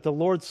church at the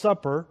Lord's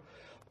Supper,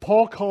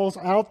 Paul calls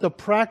out the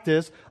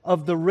practice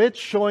of the rich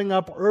showing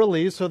up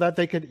early so that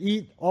they could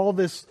eat all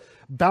this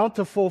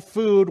bountiful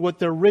food with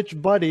their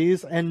rich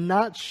buddies and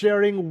not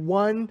sharing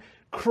one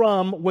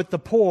crumb with the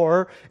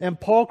poor. And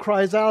Paul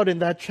cries out in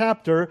that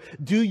chapter,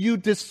 do you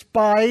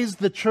despise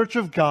the church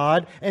of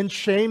God and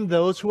shame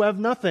those who have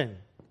nothing?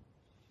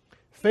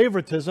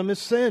 Favoritism is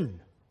sin.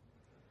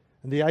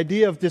 And the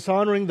idea of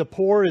dishonoring the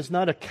poor is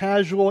not a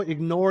casual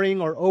ignoring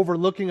or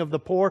overlooking of the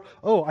poor.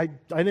 Oh, I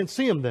didn't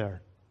see him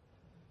there.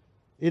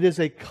 It is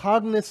a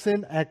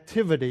cognizant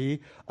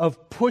activity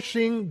of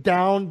pushing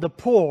down the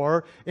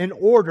poor in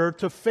order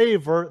to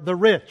favor the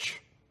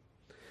rich.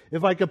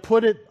 If I could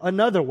put it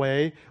another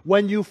way,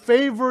 when you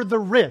favor the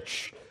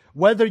rich,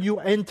 whether you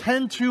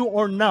intend to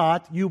or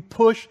not, you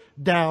push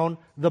down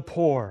the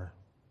poor.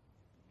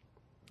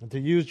 And to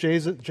use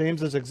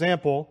James's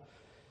example,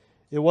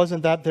 it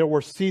wasn't that there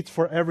were seats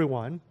for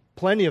everyone,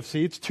 plenty of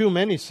seats, too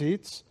many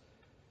seats,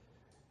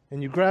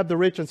 and you grab the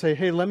rich and say,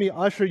 hey, let me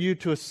usher you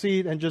to a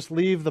seat and just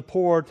leave the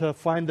poor to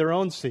find their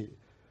own seat.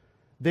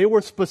 They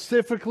were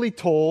specifically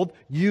told,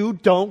 you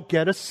don't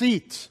get a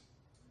seat.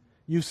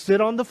 You sit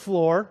on the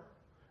floor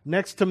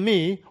next to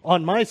me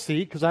on my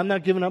seat, because I'm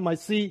not giving up my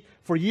seat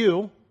for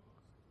you,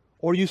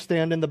 or you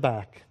stand in the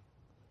back.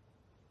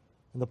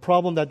 And the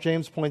problem that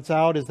James points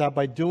out is that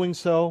by doing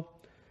so,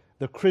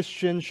 the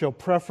Christians show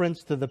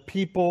preference to the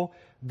people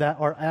that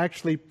are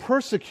actually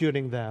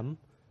persecuting them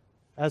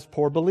as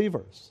poor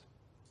believers.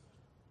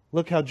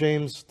 Look how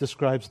James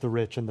describes the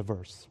rich in the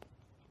verse.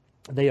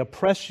 They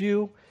oppress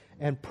you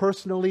and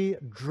personally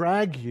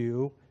drag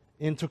you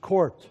into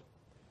court.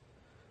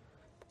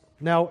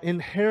 Now,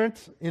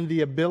 inherent in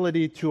the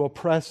ability to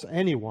oppress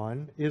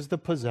anyone is the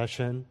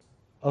possession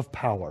of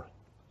power.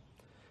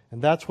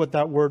 And that's what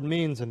that word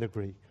means in the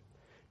Greek.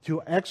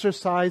 To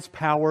exercise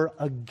power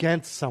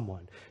against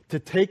someone. To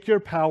take your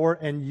power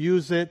and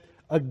use it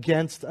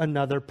against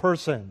another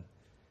person.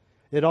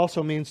 It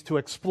also means to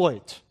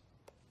exploit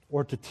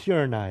or to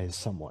tyrannize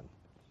someone.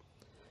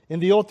 In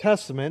the Old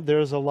Testament,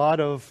 there's a lot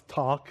of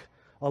talk,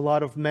 a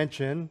lot of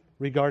mention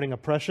regarding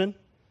oppression.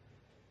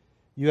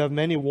 You have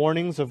many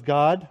warnings of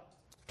God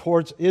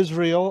towards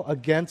Israel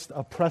against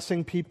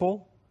oppressing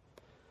people.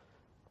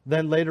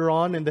 Then later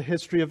on in the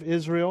history of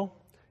Israel,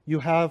 you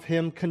have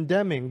him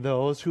condemning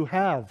those who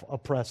have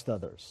oppressed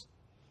others.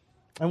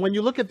 And when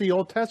you look at the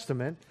Old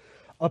Testament,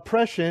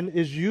 oppression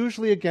is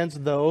usually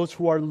against those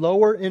who are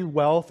lower in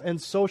wealth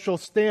and social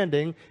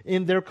standing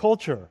in their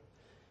culture,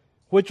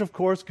 which of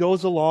course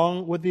goes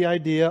along with the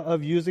idea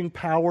of using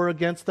power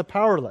against the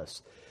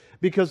powerless.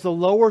 Because the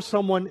lower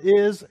someone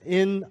is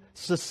in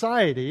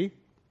society,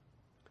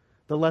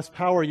 the less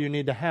power you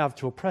need to have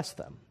to oppress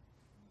them.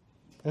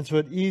 And so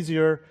it's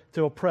easier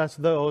to oppress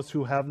those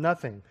who have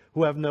nothing,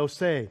 who have no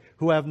say,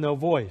 who have no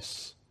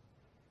voice.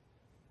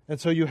 And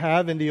so you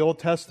have in the Old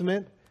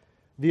Testament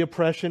the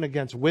oppression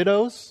against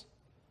widows,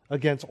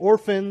 against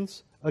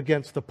orphans,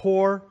 against the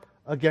poor,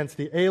 against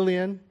the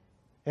alien,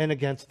 and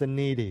against the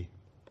needy.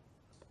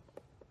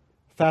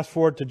 Fast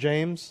forward to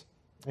James,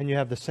 and you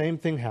have the same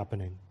thing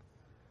happening.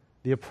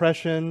 The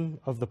oppression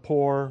of the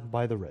poor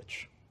by the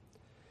rich.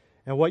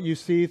 And what you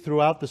see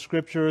throughout the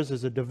Scriptures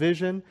is a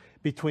division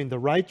between the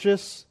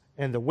righteous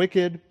and the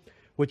wicked,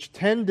 which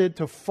tended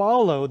to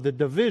follow the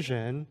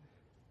division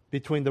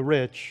between the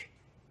rich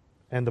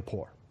and the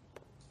poor.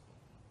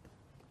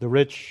 The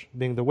rich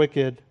being the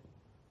wicked,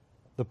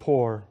 the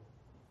poor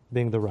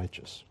being the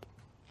righteous.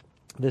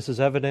 This is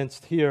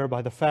evidenced here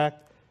by the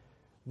fact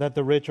that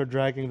the rich are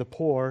dragging the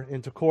poor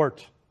into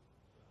court.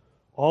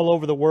 All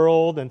over the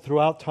world and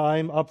throughout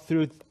time up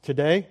through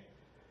today,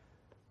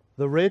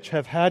 the rich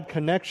have had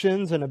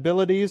connections and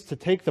abilities to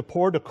take the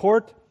poor to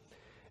court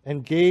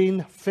and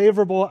gain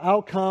favorable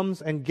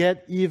outcomes and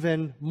get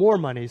even more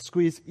money,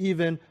 squeeze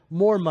even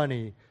more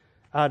money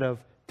out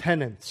of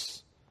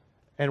tenants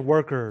and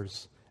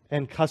workers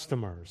and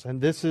customers.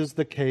 And this is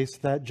the case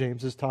that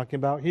James is talking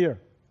about here.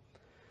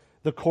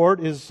 The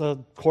court is a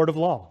court of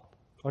law,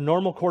 a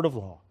normal court of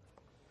law.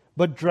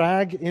 But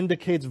drag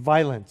indicates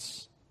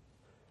violence.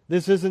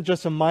 This isn't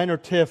just a minor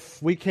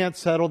tiff. We can't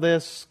settle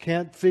this,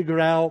 can't figure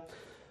out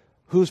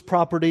whose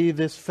property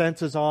this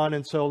fence is on,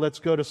 and so let's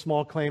go to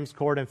small claims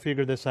court and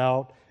figure this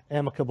out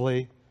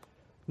amicably.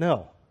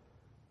 No.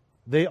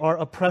 They are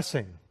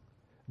oppressing.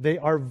 They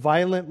are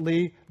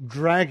violently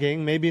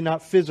dragging, maybe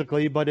not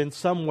physically, but in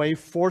some way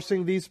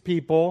forcing these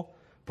people,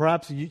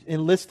 perhaps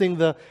enlisting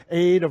the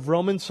aid of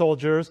Roman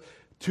soldiers,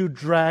 to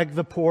drag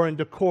the poor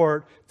into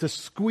court, to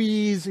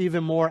squeeze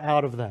even more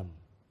out of them.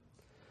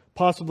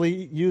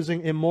 Possibly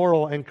using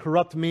immoral and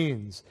corrupt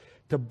means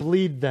to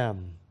bleed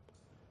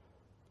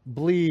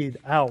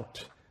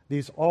out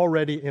these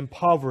already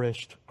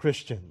impoverished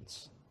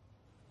Christians.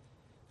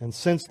 And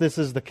since this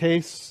is the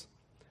case,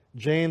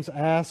 James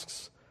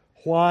asks,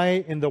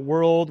 why in the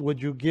world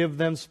would you give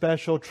them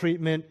special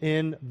treatment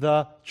in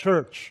the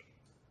church?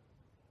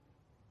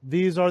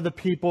 These are the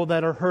people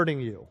that are hurting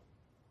you.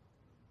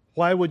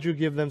 Why would you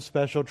give them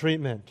special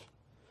treatment?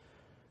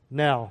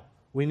 Now,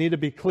 we need to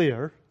be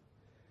clear.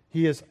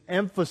 He is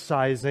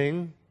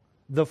emphasizing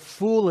the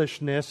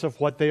foolishness of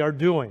what they are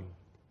doing.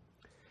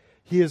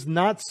 He is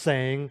not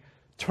saying,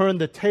 turn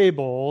the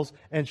tables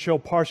and show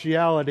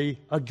partiality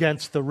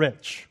against the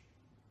rich.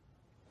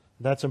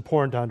 That's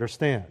important to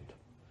understand.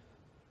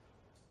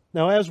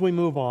 Now, as we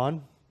move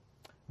on,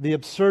 the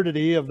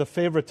absurdity of the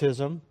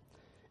favoritism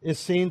is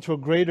seen to a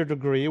greater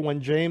degree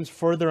when James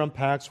further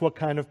unpacks what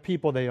kind of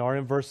people they are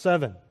in verse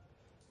 7.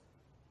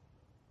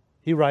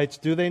 He writes,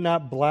 "Do they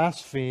not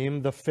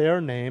blaspheme the fair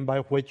name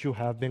by which you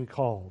have been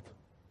called?"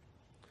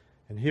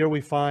 And here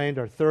we find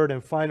our third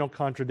and final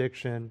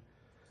contradiction,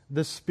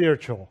 the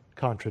spiritual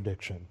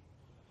contradiction.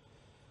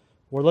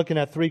 We're looking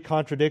at three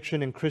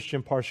contradictions in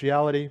Christian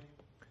partiality.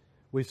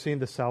 We've seen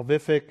the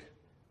salvific,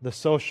 the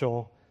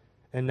social,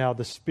 and now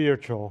the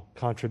spiritual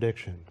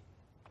contradiction.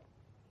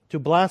 To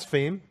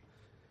blaspheme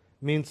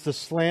means to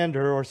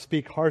slander or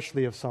speak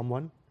harshly of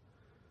someone.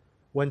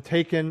 When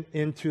taken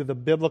into the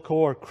biblical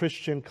or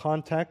Christian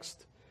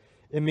context,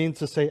 it means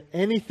to say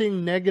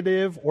anything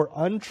negative or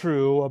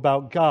untrue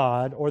about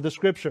God or the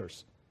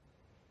Scriptures.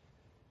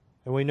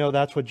 And we know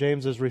that's what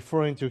James is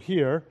referring to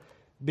here,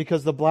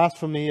 because the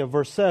blasphemy of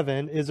verse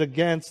 7 is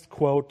against,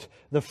 quote,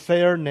 the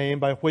fair name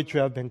by which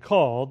you have been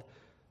called.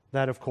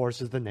 That, of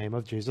course, is the name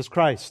of Jesus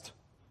Christ.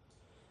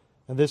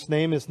 And this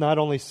name is not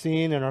only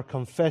seen in our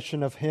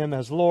confession of Him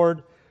as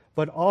Lord,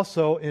 but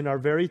also in our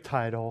very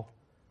title,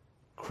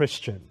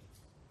 Christian.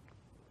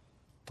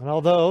 And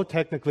although,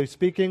 technically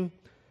speaking,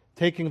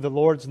 taking the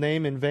Lord's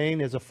name in vain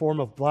is a form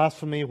of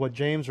blasphemy, what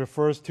James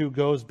refers to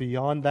goes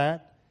beyond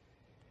that.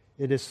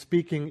 It is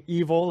speaking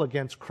evil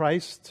against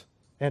Christ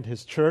and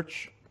His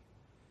church.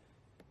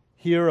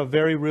 Here, a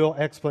very real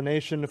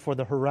explanation for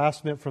the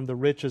harassment from the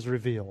rich is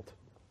revealed.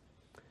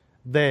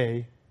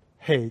 They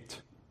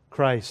hate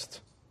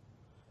Christ.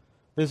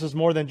 This is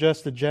more than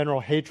just a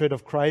general hatred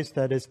of Christ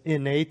that is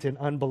innate in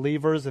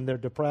unbelievers and their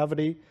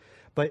depravity,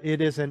 but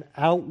it is an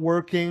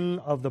outworking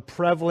of the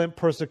prevalent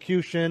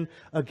persecution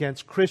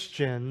against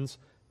Christians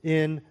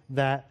in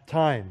that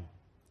time.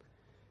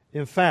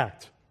 In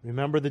fact,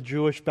 remember the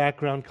Jewish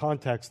background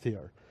context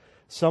here.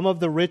 Some of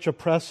the rich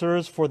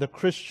oppressors for the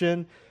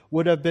Christian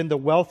would have been the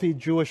wealthy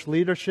Jewish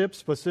leadership,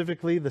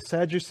 specifically the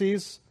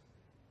Sadducees,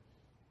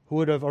 who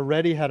would have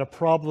already had a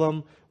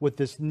problem with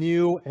this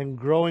new and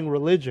growing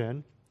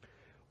religion,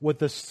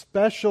 with a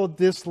special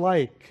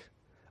dislike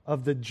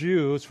of the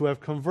Jews who have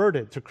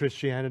converted to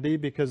Christianity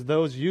because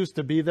those used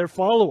to be their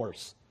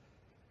followers,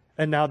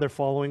 and now they're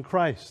following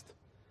Christ.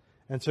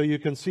 And so you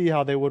can see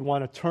how they would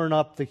want to turn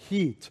up the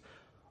heat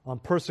on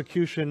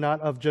persecution,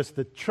 not of just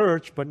the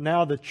church, but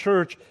now the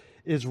church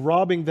is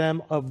robbing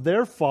them of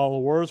their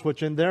followers,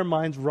 which in their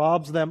minds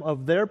robs them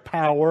of their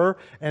power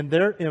and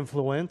their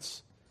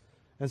influence.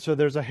 And so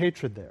there's a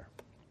hatred there.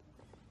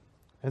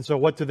 And so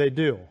what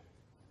do?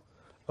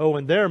 Oh,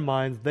 in their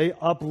minds, they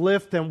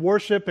uplift and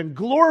worship and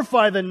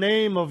glorify the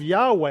name of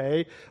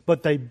Yahweh,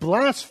 but they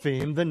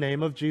blaspheme the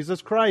name of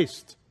Jesus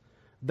Christ.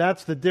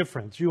 That's the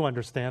difference. You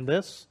understand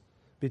this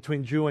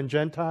between Jew and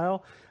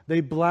Gentile.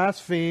 They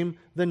blaspheme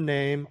the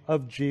name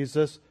of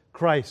Jesus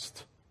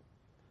Christ.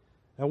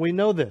 And we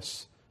know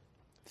this.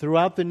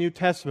 Throughout the New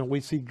Testament, we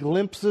see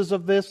glimpses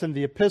of this in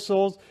the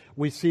epistles.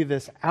 We see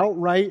this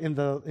outright in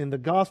the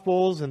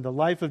Gospels, in the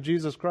life of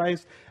Jesus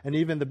Christ, and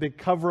even the big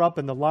cover-up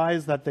and the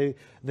lies that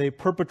they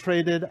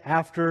perpetrated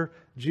after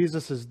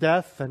Jesus'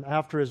 death and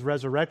after His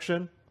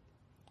resurrection.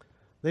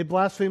 They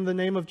blaspheme the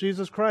name of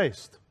Jesus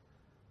Christ.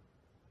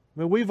 I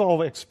mean, we've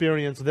all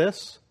experienced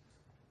this.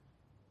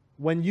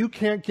 When you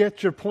can't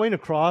get your point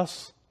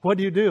across, what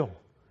do?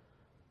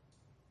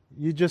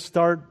 You just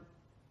start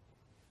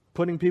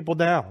putting people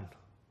down.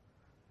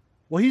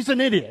 Well, he's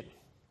an idiot.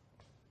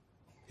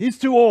 He's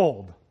too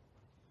old.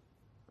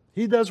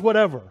 He does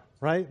whatever,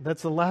 right?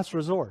 That's the last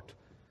resort.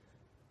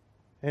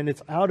 And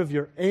it's out of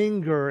your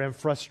anger and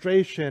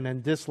frustration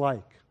and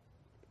dislike.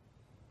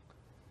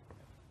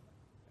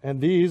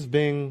 And these,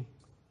 being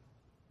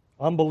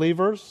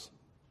unbelievers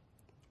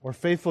or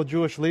faithful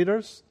Jewish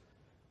leaders,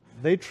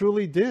 they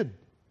truly did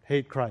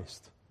hate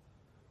Christ.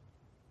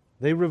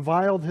 They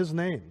reviled His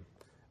name.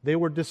 They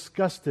were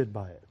disgusted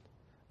by it.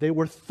 They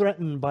were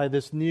threatened by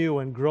this new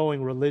and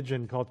growing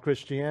religion called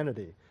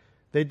Christianity.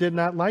 They did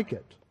not like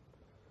it.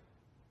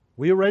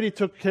 We already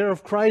took care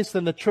of Christ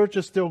and the church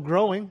is still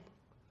growing.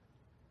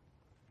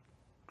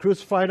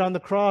 Crucified on the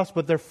cross,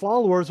 but their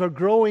followers are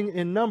growing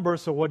in number,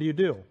 so what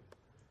do?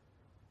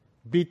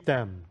 Beat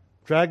them,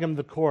 drag them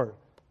to court,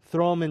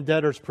 throw them in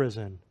debtor's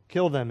prison,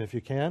 kill them if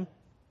you can.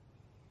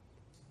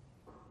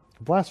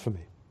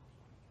 Blasphemy.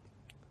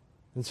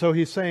 And so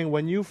he's saying,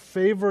 when you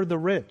favor the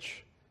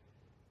rich,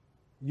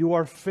 you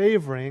are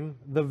favoring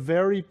the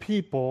very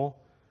people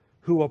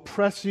who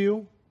oppress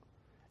you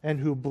and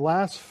who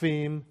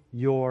blaspheme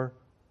your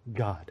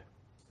God.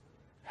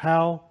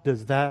 How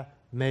does that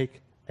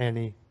make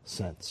any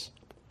sense?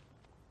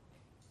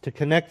 To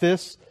connect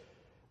this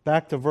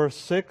back to verse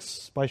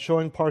 6, by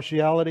showing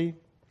partiality,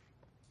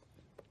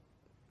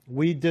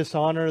 we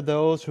dishonor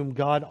those whom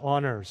God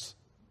honors,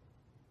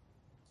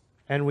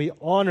 and we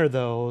honor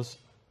those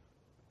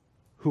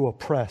who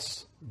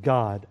oppress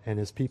God and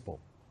His people.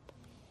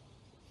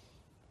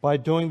 By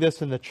doing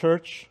this in the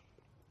church,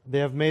 they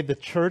have made the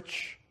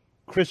church,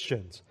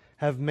 Christians,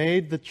 have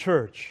made the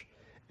church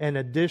an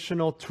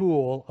additional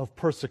tool of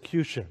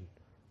persecution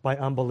by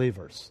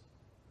unbelievers.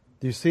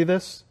 Do you see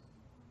this?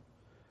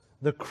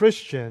 The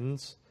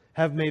Christians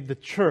have made the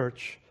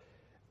church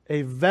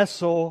a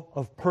vessel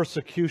of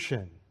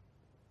persecution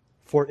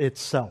for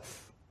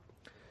itself.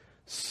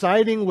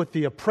 Siding with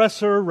the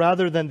oppressor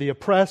rather than the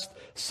oppressed,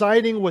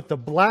 siding with the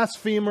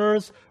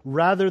blasphemers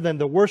rather than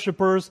the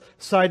worshipers,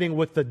 siding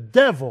with the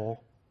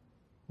devil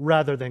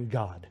rather than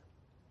God.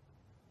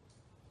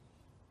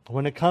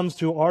 When it comes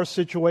to our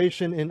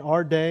situation in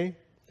our day,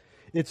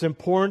 it's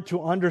important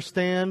to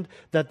understand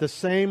that the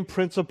same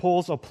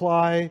principles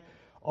apply,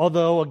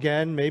 although,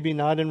 again, maybe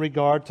not in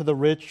regard to the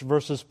rich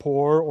versus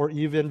poor or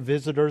even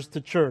visitors to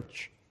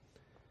church.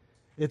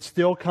 It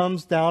still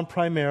comes down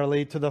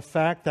primarily to the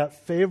fact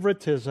that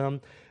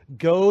favoritism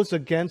goes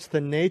against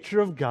the nature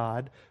of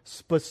God,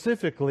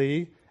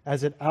 specifically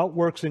as it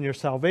outworks in your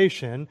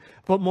salvation,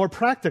 but more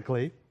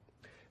practically,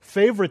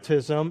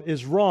 favoritism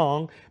is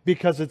wrong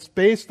because it's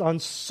based on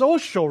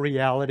social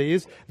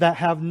realities that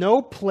have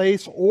no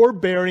place or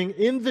bearing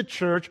in the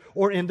church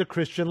or in the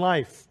Christian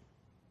life.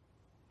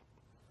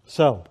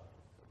 So,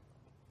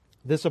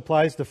 this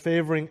applies to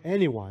favoring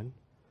anyone,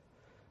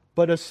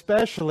 but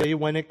especially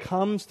when it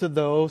comes to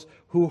those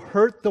who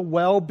hurt the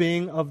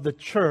well-being of the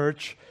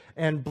church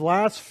and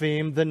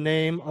blaspheme the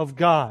name of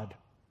God.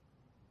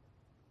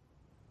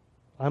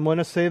 I'm going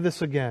to say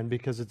this again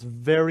because it's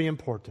very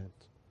important.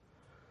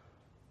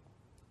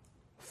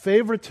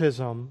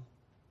 Favoritism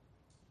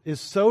is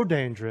so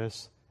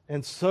dangerous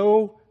and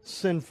so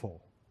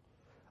sinful,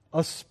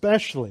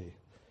 especially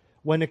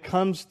when it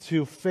comes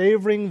to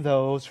favoring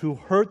those who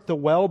hurt the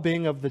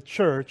well-being of the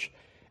church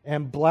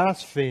and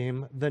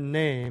blaspheme the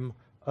name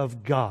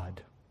of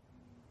God.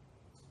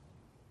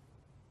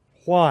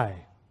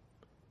 Why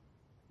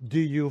do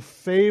you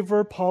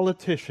favor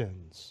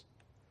politicians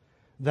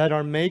that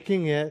are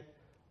making it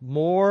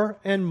more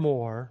and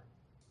more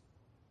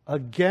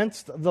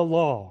against the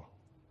law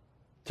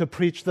to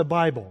preach the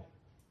Bible?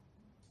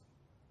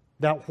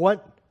 That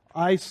what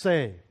I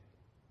say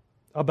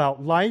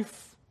about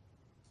life,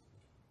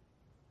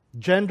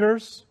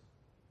 genders,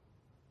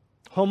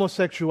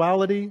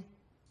 homosexuality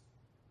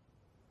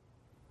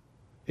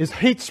is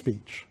hate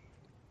speech.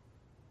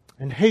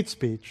 And hate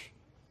speech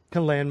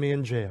can land me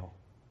in jail.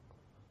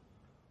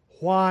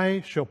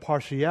 Why show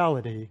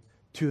partiality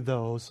to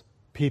those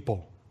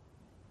people?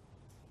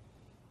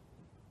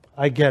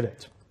 I get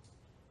it.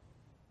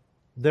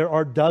 There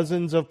are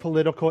dozens of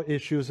political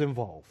issues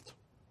involved.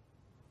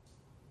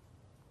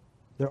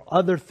 There are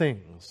other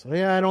things.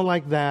 Yeah, I don't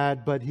like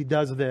that, but he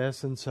does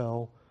this, and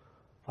so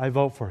I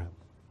vote for him.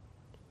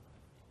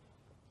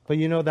 But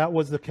you know, that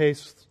was the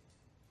case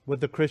with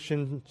the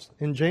Christians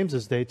in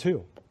James's day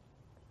too.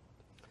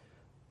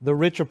 The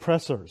rich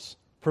oppressors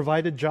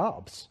provided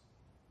jobs.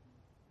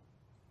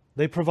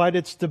 They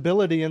provided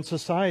stability in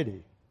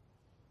society.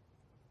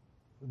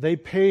 They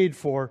paid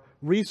for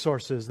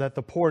resources that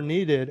the poor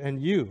needed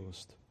and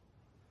used.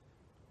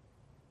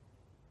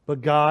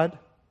 But God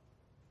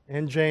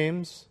and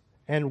James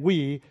and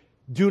we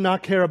do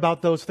not care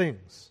about those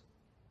things.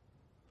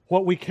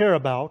 What we care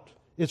about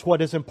is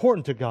what is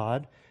important to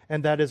God,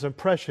 and that is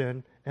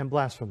oppression and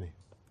blasphemy.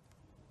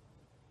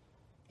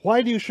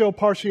 Why do you show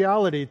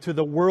partiality to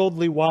the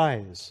worldly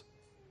wise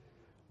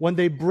when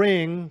they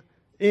bring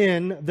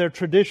in their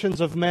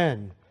traditions of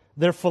men,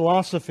 their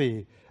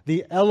philosophy,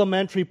 the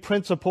elementary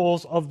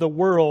principles of the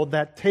world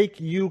that take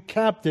you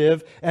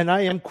captive? And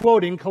I am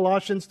quoting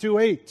Colossians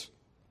 2:8.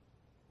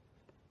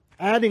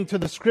 Adding to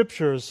the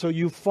Scriptures so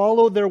you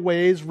follow their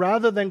ways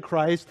rather than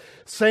Christ,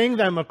 saying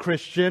them a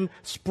Christian,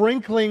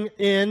 sprinkling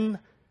in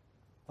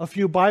a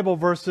few Bible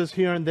verses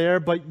here and there,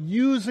 but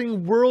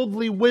using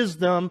worldly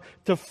wisdom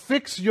to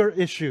fix your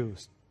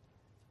issues.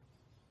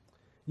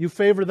 You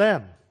favor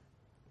them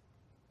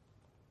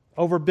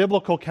over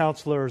biblical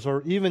counselors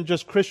or even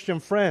just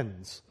Christian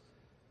friends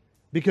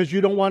because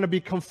you don't want to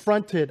be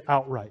confronted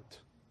outright.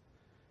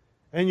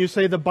 And you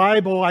say, the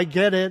Bible, I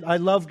get it, I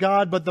love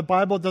God, but the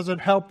Bible doesn't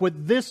help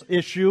with this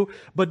issue,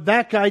 but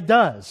that guy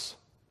does.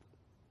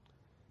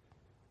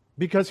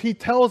 Because he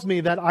tells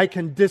me that I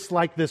can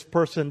dislike this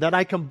person, that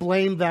I can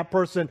blame that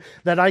person,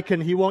 that I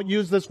can, he won't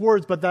use these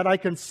words, but that I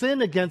can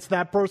sin against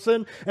that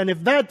person. And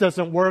if that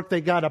doesn't work,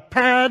 they got a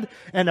pad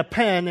and a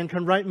pen and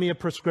can write me a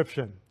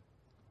prescription.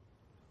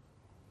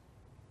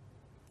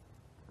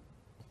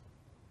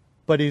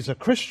 But he's a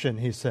Christian,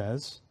 he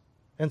says,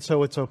 and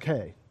so it's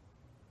okay.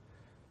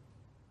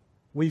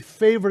 We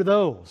favor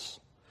those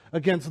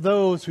against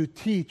those who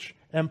teach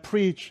and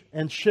preach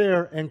and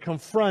share and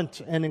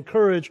confront and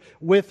encourage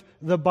with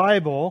the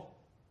Bible.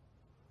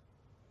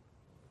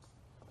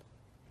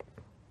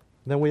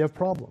 Then we have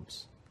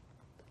problems.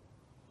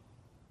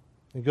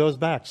 It goes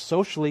back.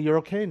 Socially, you're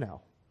okay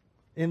now.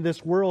 In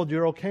this world,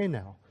 you're okay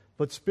now.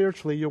 But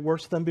spiritually, you're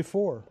worse than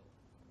before.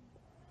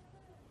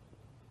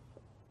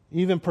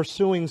 Even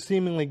pursuing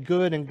seemingly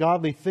good and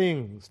godly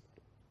things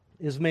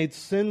is made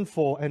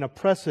sinful and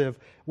oppressive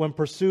when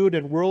pursued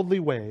in worldly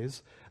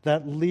ways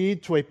that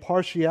lead to a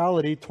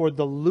partiality toward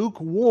the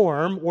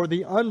lukewarm or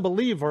the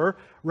unbeliever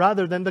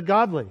rather than the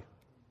godly.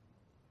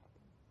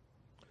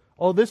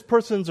 Oh, this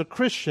person's a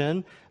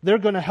Christian, they're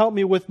going to help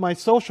me with my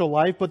social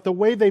life, but the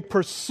way they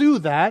pursue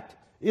that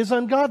is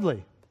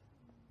ungodly.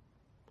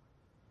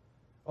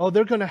 Oh,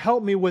 they're going to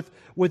help me with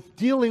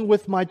dealing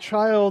with my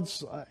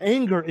child's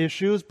anger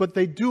issues, but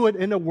they do it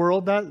in a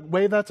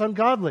way that's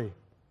ungodly.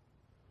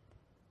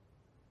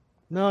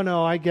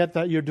 No, I get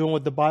that you're doing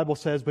what the Bible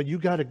says, but you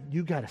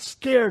gotta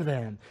scare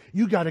them.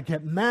 You gotta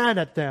get mad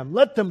at them.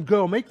 Let them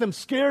go. Make them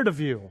scared of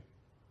you.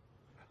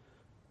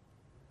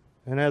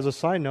 And as a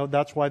side note,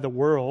 that's why the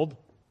world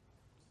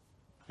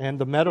and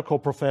the medical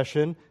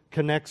profession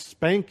connects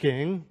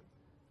spanking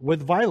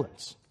with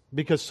violence,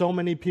 because so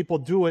many people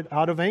do it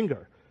out of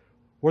anger,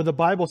 where the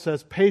Bible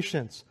says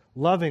patience,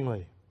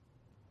 lovingly.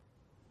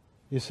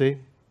 You see?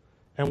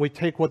 And we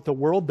take what the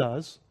world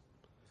does,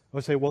 and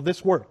we say, well,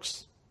 this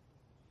works.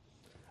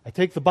 I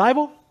take the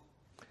Bible,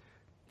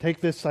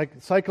 take this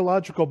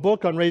psychological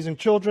book on raising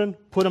children,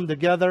 put them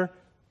together,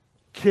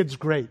 kid's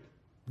great,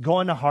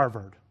 going to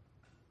Harvard.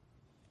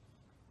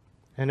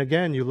 And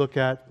again, you look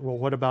at, well,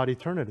 what about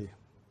eternity?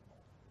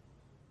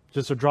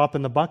 Just a drop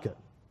in the bucket.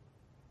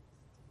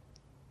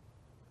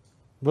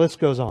 The list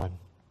goes on.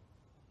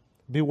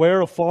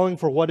 Beware of falling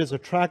for what is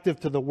attractive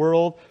to the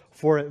world,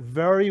 for it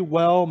very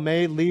well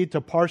may lead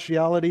to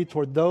partiality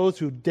toward those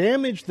who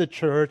damage the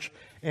church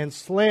and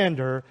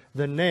slander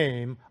the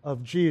name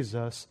of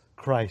Jesus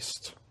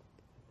Christ.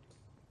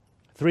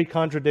 3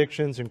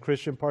 contradictions in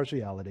Christian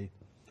partiality: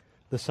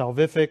 the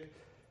salvific,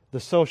 the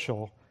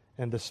social,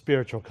 and the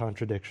spiritual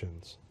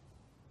contradictions.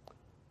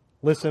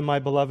 Listen, my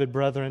beloved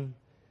brethren,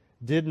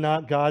 did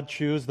not God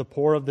choose the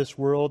poor of this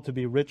world to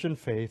be rich in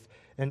faith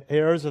and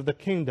heirs of the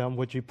kingdom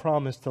which He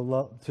promised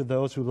to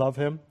those who love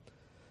Him?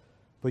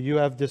 But you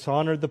have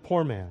dishonored the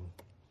poor man.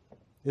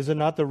 Is it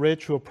not the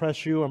rich who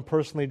oppress you and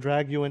personally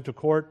drag you into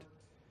court?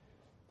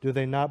 Do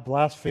they not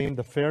blaspheme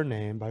the fair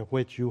name by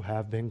which you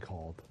have been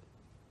called?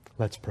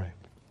 Let's pray.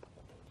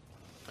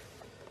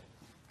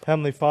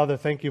 Heavenly Father,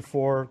 thank you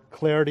for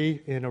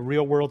clarity in a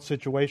real-world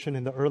situation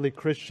in the early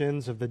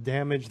Christians of the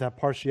damage that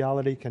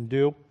partiality can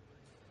do.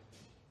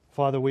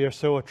 Father, we are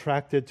so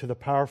attracted to the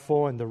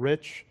powerful and the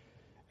rich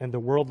and the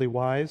worldly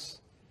wise,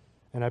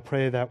 and I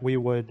pray that we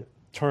would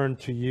turn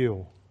to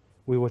you.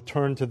 We would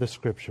turn to the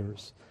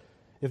Scriptures.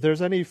 If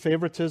there's any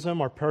favoritism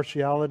or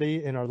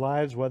partiality in our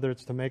lives, whether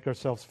it's to make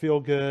ourselves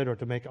feel good or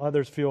to make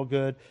others feel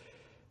good,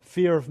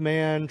 fear of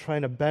man,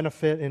 trying to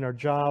benefit in our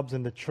jobs,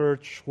 in the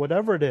church,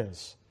 whatever it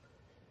is,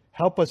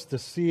 help us to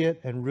see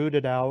it and root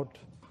it out.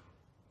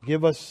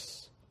 Give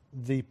us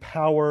the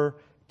power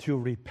to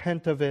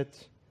repent of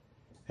it,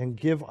 and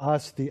give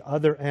us the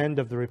other end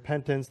of the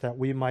repentance, that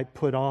we might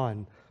put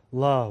on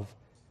love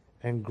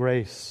and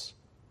grace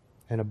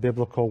and a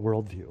biblical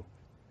worldview.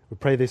 We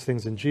pray these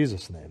things in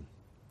Jesus' name.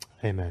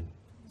 Amen.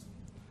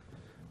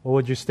 Well,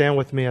 would you stand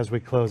with me as we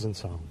close in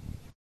song?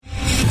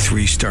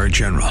 3-star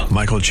General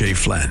Michael J.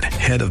 Flynn,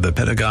 head of the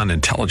Pentagon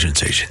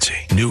Intelligence Agency,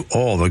 knew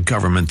all the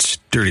government's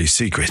dirty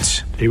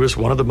secrets. He was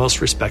one of the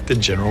most respected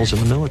generals in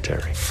the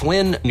military.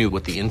 Flynn knew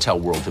what the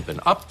intel world had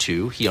been up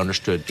to. He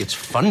understood its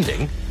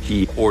funding.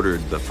 He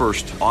ordered the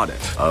first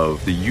audit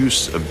of the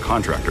use of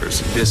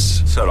contractors.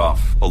 This set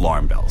off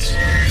alarm bells.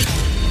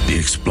 The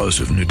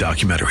explosive new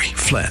documentary,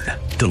 Flynn,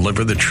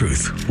 Deliver the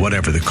Truth,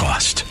 Whatever the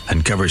Cost,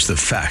 uncovers the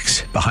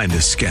facts behind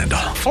this scandal.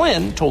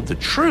 Flynn told the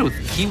truth.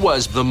 He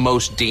was the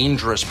most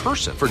dangerous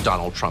person for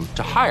Donald Trump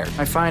to hire.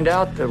 I find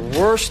out the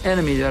worst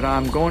enemy that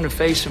I'm going to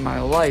face in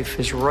my life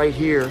is right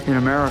here in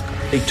America.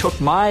 They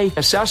took my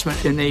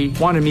assessment and they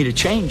wanted me to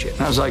change it.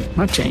 And I was like, I'm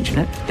not changing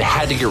it. They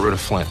had to get rid of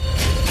Flynn.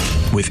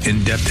 With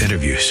in-depth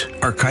interviews,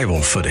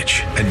 archival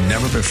footage, and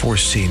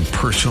never-before-seen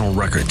personal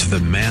records of the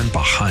man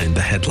behind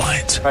the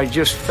headlines. I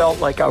just felt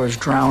like I was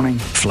drowning.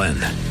 Flynn,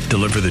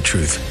 Deliver the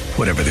Truth,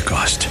 Whatever the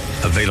Cost.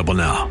 Available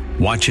now.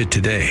 Watch it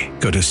today.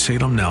 Go to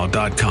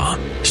salemnow.com.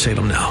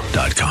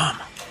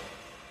 salemnow.com.